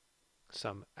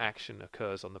 Some action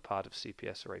occurs on the part of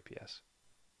CPS or APS.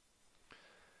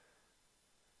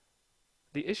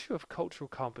 The issue of cultural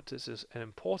competence is an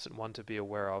important one to be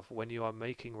aware of when you are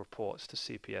making reports to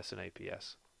CPS and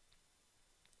APS.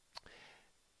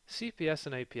 CPS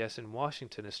and APS in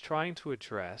Washington is trying to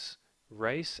address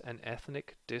race and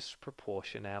ethnic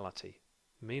disproportionality,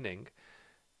 meaning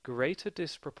greater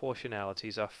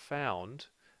disproportionalities are found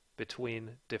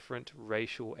between different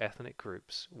racial ethnic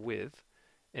groups with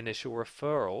initial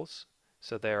referrals.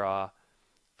 So there are,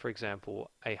 for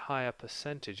example, a higher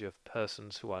percentage of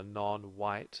persons who are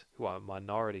non-white, who are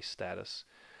minority status,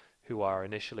 who are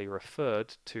initially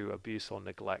referred to abuse or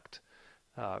neglect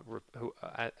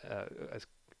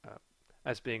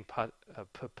as being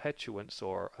perpetuants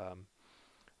or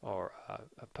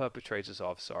perpetrators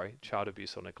of, child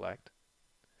abuse or neglect.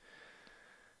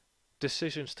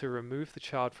 Decisions to remove the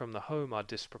child from the home are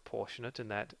disproportionate in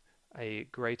that a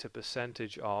greater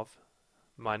percentage of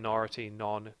minority,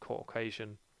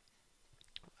 non-Caucasian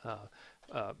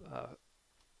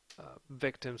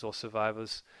victims or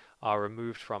survivors are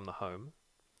removed from the home.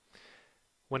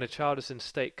 When a child is in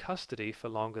state custody for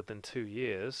longer than 2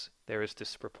 years, there is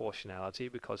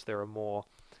disproportionality because there are more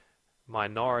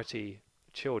minority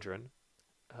children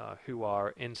who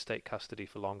are in state custody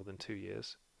for longer than 2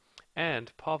 years.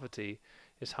 And poverty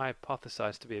is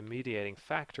hypothesized to be a mediating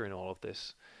factor in all of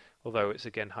this, although it's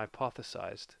again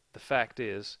hypothesized. The fact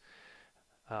is,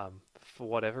 for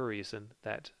whatever reason,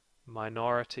 that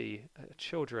minority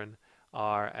children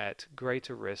are at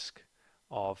greater risk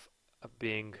of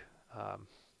being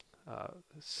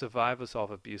survivors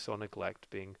of abuse or neglect,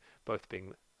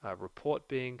 report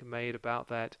being made about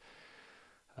that,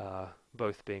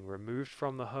 both being removed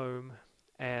from the home,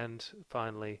 and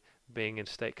finally being in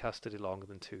state custody longer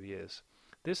than 2 years.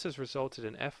 This has resulted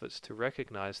in efforts to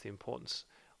recognize the importance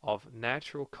of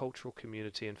natural cultural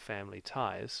community and family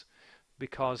ties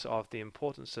because of the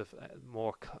importance of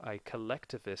a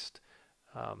collectivist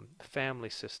family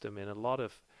system in a lot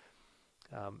of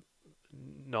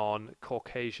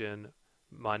non-Caucasian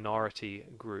minority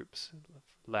groups,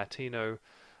 Latino,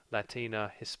 Latina,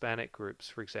 Hispanic groups,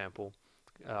 for example.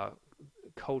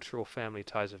 Cultural family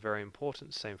ties are very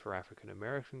important. Same for African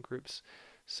American groups.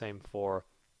 Same for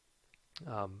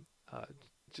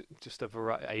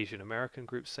Asian American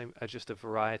groups. Just a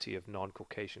variety of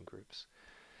non-Caucasian groups.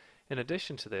 In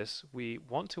addition to this, we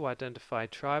want to identify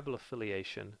tribal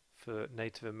affiliation for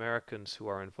Native Americans who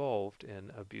are involved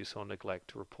in abuse or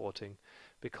neglect reporting,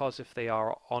 because if they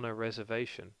are on a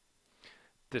reservation,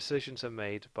 decisions are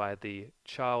made by the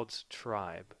child's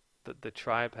tribe, that the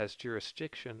tribe has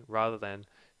jurisdiction rather than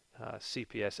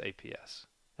CPS, APS,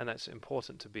 and that's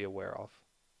important to be aware of.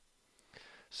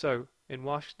 So, in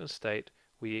Washington State,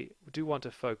 we do want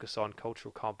to focus on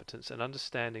cultural competence and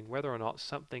understanding whether or not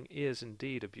something is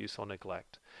indeed abuse or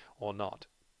neglect or not.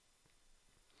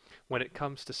 When it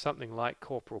comes to something like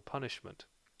corporal punishment,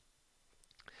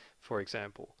 for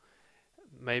example,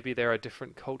 maybe there are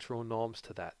different cultural norms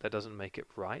to that. That doesn't make it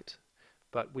right,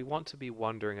 but we want to be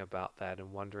wondering about that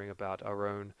and wondering about our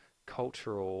own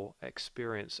cultural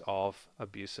experience of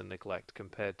abuse and neglect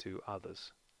compared to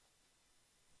others.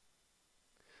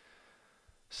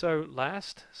 So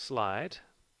last slide,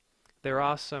 there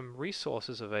are some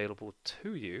resources available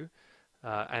to you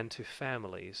and to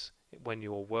families when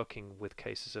you're working with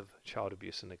cases of child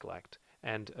abuse and neglect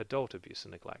and adult abuse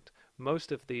and neglect.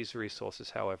 Most of these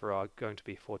resources, however, are going to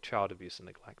be for child abuse and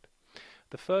neglect.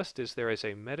 The first is there is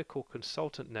a medical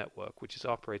consultant network which is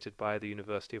operated by the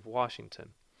University of Washington.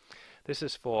 This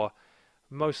is for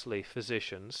mostly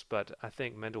physicians, but I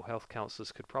think mental health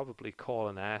counselors could probably call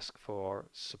and ask for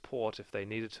support if they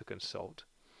needed to consult.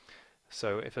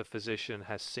 So if a physician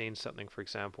has seen something, for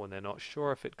example, and they're not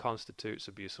sure if it constitutes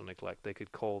abuse or neglect, they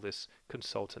could call this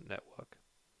consultant network.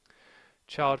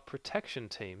 Child protection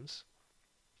teams.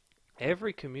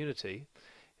 Every community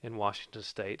in Washington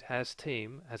State has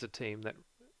a team that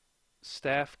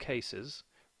staff cases,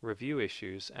 review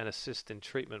issues, and assist in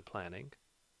treatment planning.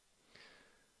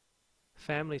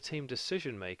 Family team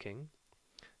decision making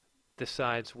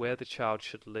decides where the child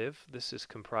should live. This is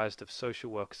comprised of social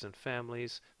workers and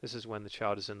families. This is when the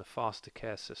child is in the foster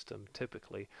care system,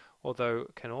 typically, although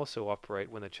it can also operate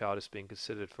when the child is being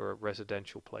considered for a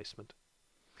residential placement.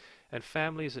 And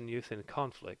families and youth in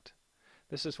conflict.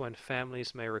 This is when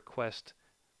families may request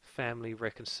family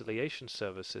reconciliation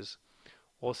services,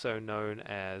 also known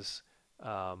as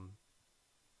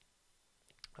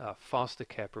foster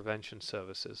care prevention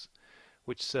services,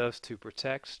 which serves to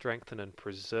protect, strengthen, and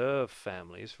preserve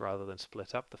families rather than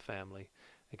split up the family.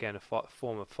 Again, a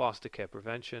form of foster care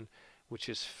prevention, which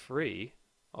is free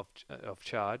of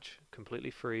charge,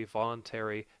 completely free,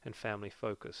 voluntary, and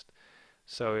family-focused.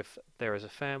 So if there is a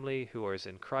family who is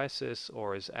in crisis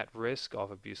or is at risk of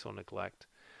abuse or neglect,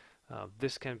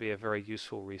 this can be a very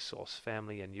useful resource,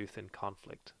 Family and Youth in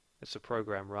Conflict. It's a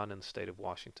program run in the state of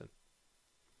Washington.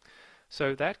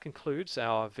 So that concludes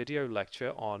our video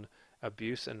lecture on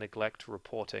abuse and neglect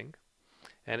reporting,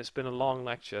 and it's been a long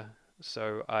lecture,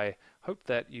 so I hope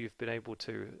that you've been able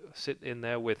to sit in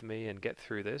there with me and get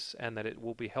through this, and that it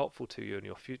will be helpful to you in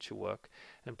your future work.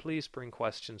 And please bring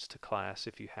questions to class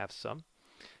if you have some,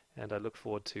 and I look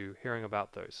forward to hearing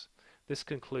about those. This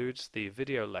concludes the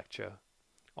video lecture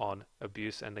on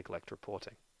abuse and neglect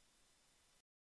reporting.